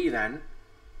part D then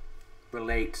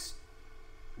relates.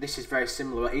 This is very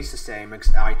similar. It's the same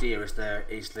idea as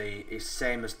is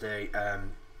same as the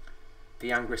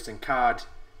Angrist and Card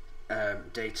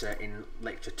data in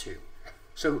lecture 2.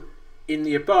 So in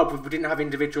the above, we didn't have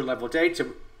individual level data.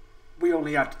 We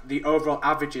only had the overall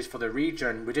averages for the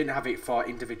region. We didn't have it for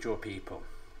individual people.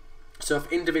 So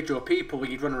for individual people,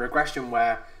 you'd run a regression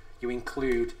where you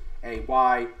include a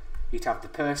Y, you'd have the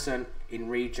person in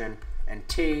region, and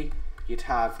T, you'd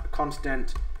have a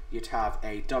constant, you'd have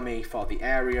a dummy for the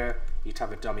area, you'd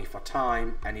have a dummy for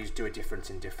time, and you'd do a difference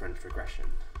in difference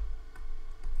regression.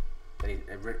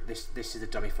 This is a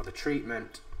dummy for the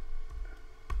treatment,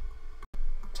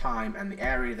 time and the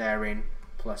area therein,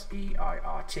 plus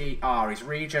EIRT. R is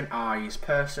region, I is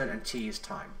person, and T is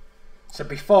time. So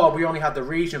before, we only had the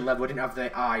region level, we didn't have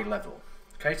the I level.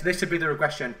 Okay, so this would be the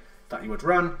regression that you would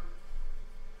run.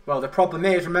 Well, the problem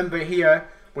is, remember here,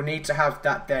 we need to have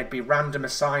that there'd be random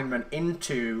assignment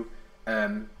into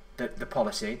the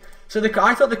policy. So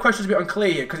I thought the question was a bit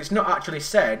unclear because it's not actually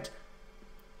said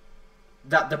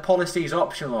that the policy is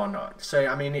optional or not. So,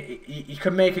 I mean, you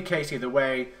can make a case either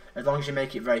way, as long as you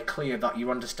make it very clear that you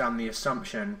understand the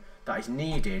assumption that is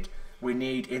needed. We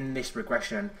need in this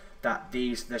regression that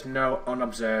there's no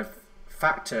unobserved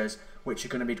factors which are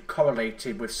going to be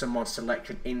correlated with someone's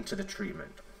selection into the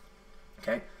treatment.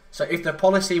 Okay, so if the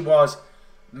policy was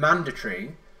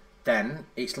mandatory, then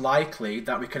it's likely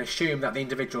that we can assume that the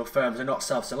individual firms are not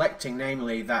self-selecting,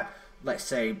 namely that, let's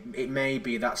say, it may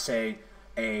be that, say,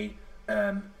 the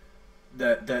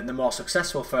more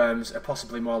successful firms are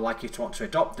possibly more likely to want to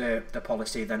adopt the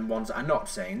policy than ones that are not.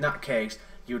 Say, in that case,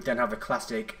 you would then have a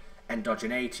classic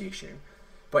endogeneity issue.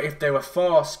 But if they were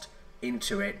forced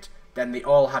into it, then they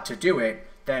all had to do it,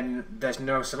 then there's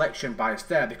no selection bias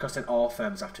there because then all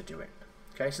firms have to do it.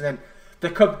 Okay, so then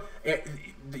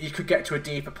you could get to a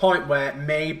deeper point where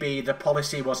maybe the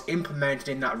policy was implemented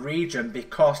in that region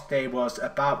because they was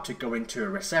about to go into a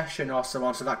recession or so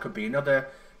on, so that could be another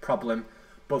problem.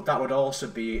 But that would also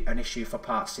be an issue for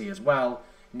Part C as well,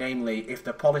 namely if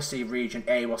the policy region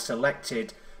A was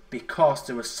selected because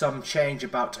there was some change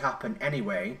about to happen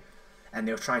anyway, and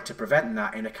they were trying to prevent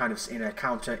that to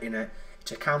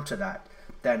counter that,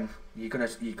 then you're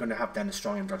gonna have then a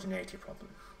strong androgeneity problem.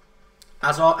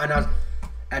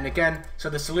 And again, so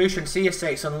the solution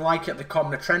CSA, it's unlikely that the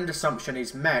common trend assumption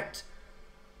is met,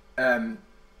 and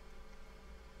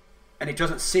it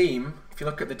doesn't seem, if you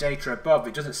look at the data above,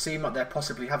 it doesn't seem like they're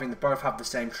possibly having both have the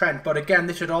same trend. But again,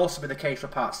 this should also be the case for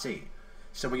part C.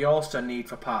 So we also need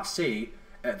for part C,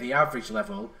 at the average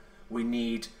level, we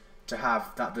need to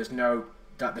have that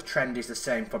that the trend is the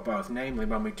same for both. Namely,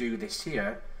 when we do this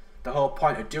here, the whole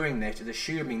point of doing this is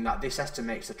assuming that this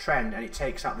estimates the trend and it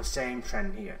takes out the same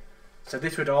trend here. So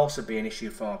this would also be an issue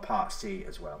for part C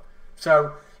as well.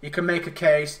 So you can make a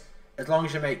case, as long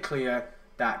as you make clear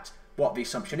that what the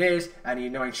assumption is, and you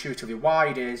know intuitively why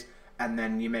it is, and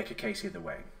then you make a case either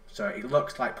way. So it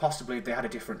looks like possibly they had a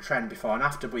different trend before and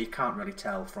after, but you can't really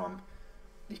tell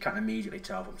you can't immediately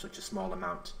tell from such a small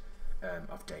amount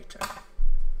of data.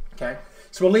 Okay,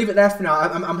 so we'll leave it there for now.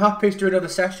 I'm happy to do another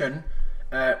session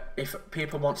if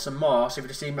people want some more. So if you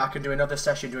just see me, I can do another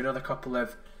session, do another couple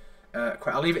of.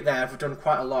 I'll leave it there. We've done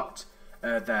quite a lot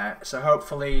there. So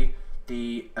hopefully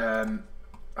it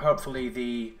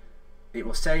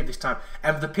will save this time.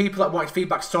 And for the people that wanted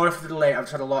feedback, sorry for the delay. I've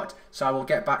just had a lot, so I will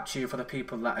get back to you for the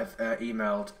people that have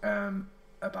emailed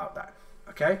about that.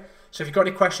 Okay. So if you've got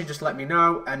any questions, just let me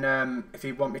know. And if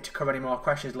you want me to cover any more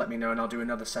questions, let me know, and I'll do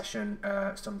another session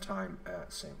sometime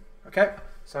soon. Okay.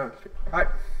 So, bye.